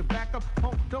hard with your back up.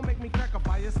 Punk, don't make me crack up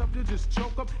by yourself. You just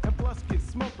choke up and plus get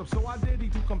smoked up. So I dare you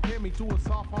to compare me to a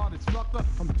soft-hearted sucker.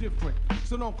 I'm different,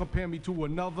 so don't compare me to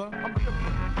another. I'm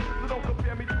different, so don't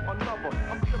compare me to another.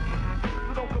 I'm different,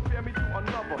 so don't compare me to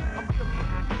another. I'm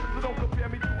different, so don't compare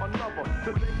me to another.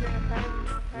 'Cause they can't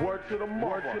hang. Word to the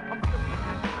mother. I'm different,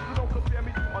 so don't compare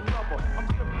me to another. I'm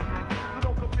different, so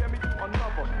don't compare me to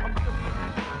another. I'm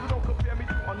different, so don't compare me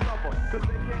to another. 'Cause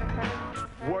they can't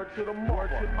hang. Word to the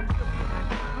mother. I'm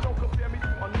different, so don't compare me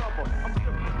to another. I'm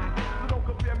different, so don't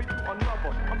compare me to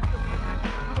another. I'm different,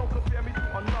 so don't compare me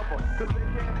to another. 'Cause they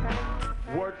can't hang.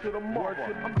 Word to the mother.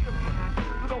 I'm different,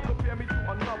 so don't compare me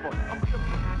to another. I'm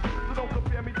different, so don't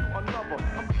compare me to another.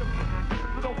 I'm different,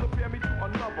 so don't compare me to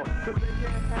another. 'Cause they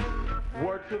can't hang.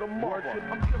 Word to the mother.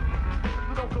 I'm different,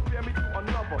 so don't compare me to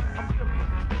another. I'm different,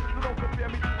 so don't compare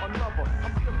me to another.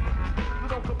 I'm different, so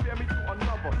don't compare me to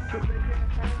another. 'Cause they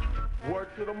can't hang. Word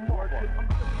to the mother. I'm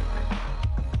different.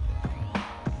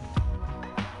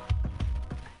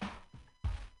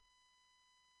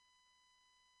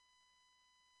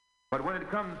 But when it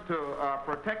comes to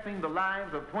protecting the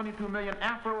lives of 22 million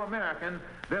Afro-Americans,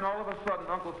 then all of a sudden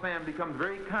Uncle Sam becomes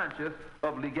very conscious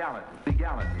of legality.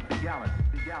 Legality.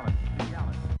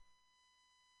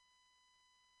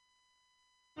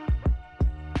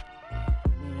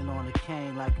 Leaning on a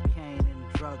cane like a cane in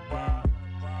a drug gang.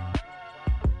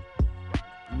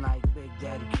 I'm like Big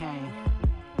Daddy Kane.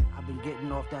 I've been getting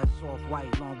off that soft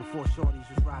white long before shorties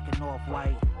was rocking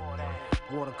off-white.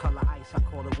 Watercolor ice, I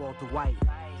call it Walter White.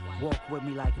 Walk with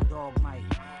me like a dog might.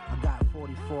 I got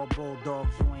 44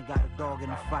 bulldogs, you ain't got a dog in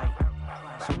the fight.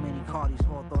 So many Cardis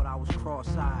all thought I was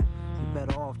cross-eyed. You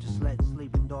better off just let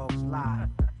sleeping dogs lie.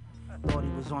 Thought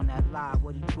he was on that lie,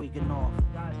 what he tweaking off?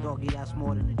 Doggy, that's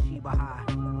more than a Chiba high.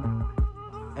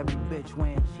 Every bitch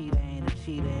wearing cheetah ain't a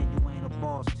cheetah, and you ain't a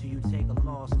boss till you take a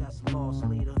loss, that's a loss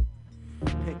leader.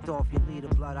 Picked off your leader,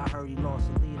 blood, I heard he lost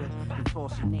a leader. You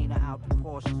tossing Nina out the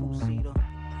Porsche two-seater.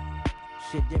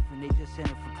 Shit different, they just in it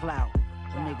for clout.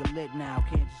 The nigga lit now,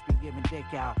 can't just be giving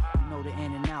dick out. You know the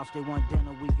in and outs, they want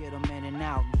dinner, we get them in and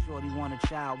out. I'm sure they want a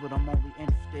child, but I'm only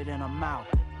interested in a mouth.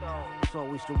 It's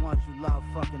always the ones you love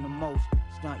fucking the most.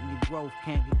 Stunting your growth,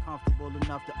 can't get comfortable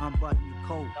enough to unbutton your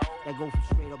coat. That go from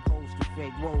straight up hoes to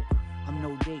fake rope. I'm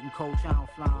no dating coach, I don't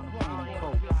fly on a plane and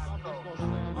coach.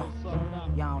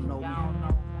 Y'all don't know me. I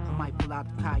might pull out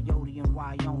the coyote in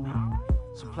Wyoming.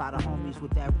 Supply the homies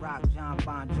with that rock, John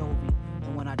Bon Jovi.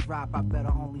 And when I drop, I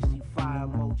better only see fire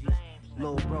emojis.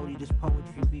 Lil Brody, this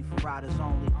poetry be for riders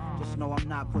only. Just know I'm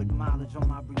not putting mileage on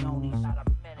my Briones.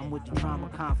 I'm with the drama,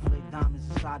 conflict, diamonds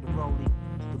inside the rollie.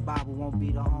 The Bible won't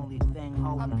be the only thing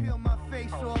holding. I peel my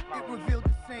face off, it revealed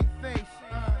the same face.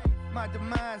 My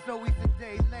demise always a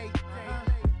day late.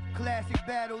 Classic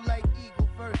battle like eagle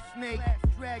versus snake,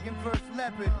 dragon versus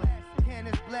leopard.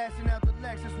 Cannons blasting out the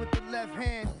Lexus with the left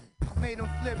hand. Made him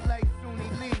flip like Suni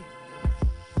Lee.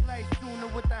 Slice tuna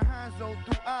with the Hanzo,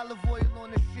 threw olive oil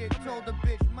on the shit. Told the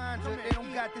bitch, mind you, they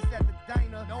don't got this at the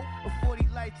diner. For 40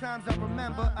 lifetimes I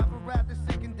remember, I've arrived the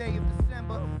second day of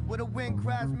December. With a wind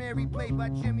cries Mary, played by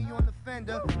Jimmy on the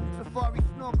fender. Safari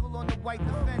snorkel on the white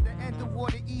Defender. Enter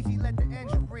water easy, let the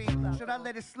engine breathe. Should I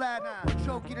let it slide or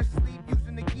choke you to sleep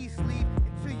using the geese sleeve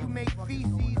until you make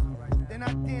feces? Then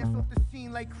I dance off the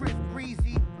scene like Chris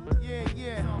Breezy. Yeah.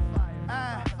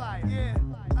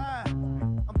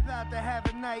 I'm about to have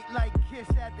a night like Kiss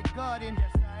at the Garden.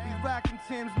 We rockin'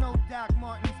 Timbs, no Doc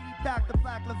Martens. Dr.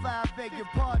 Baklava, I beg your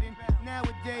pardon.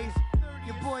 Nowadays,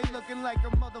 Your boy looking like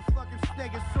a motherfucking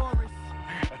stegosaurus.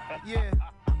 Yeah,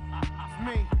 it's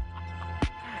me.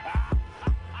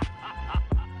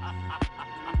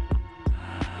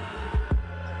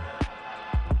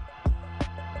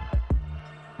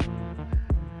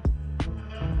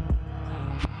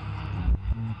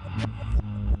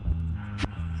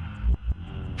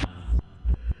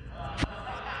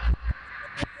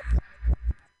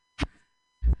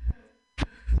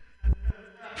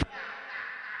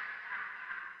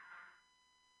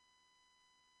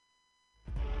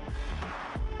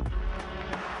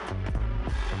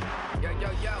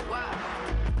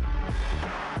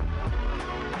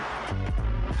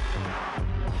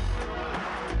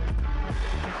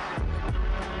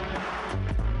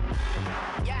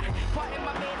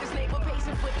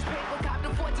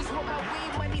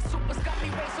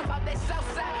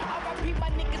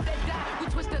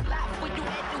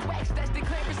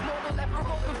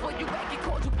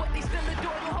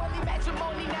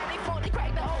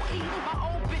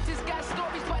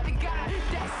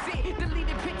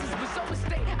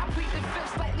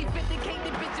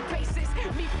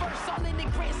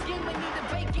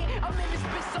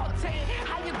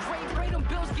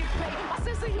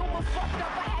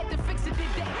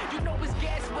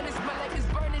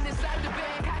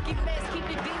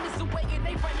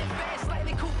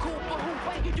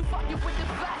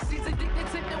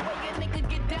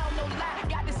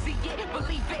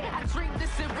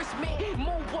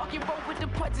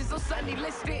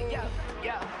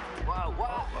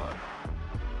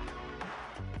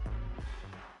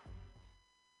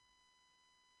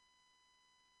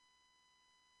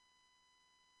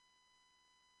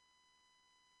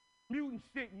 Mutant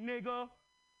shit, nigga.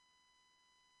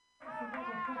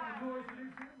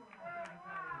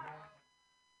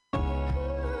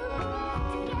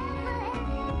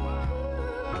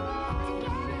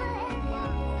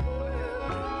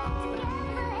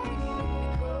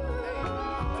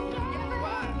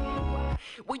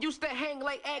 We used to hang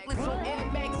like anklets on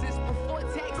Air Maxes before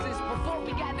taxes. Before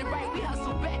we got it right, we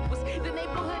hustle backwards. The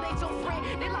neighborhood ain't your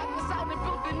friend. They locked us out and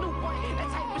built a new one. That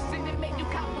type of shit that make you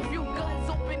cop a few guns.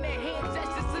 Open their hand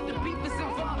gestures to the beepers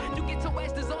involved. You get your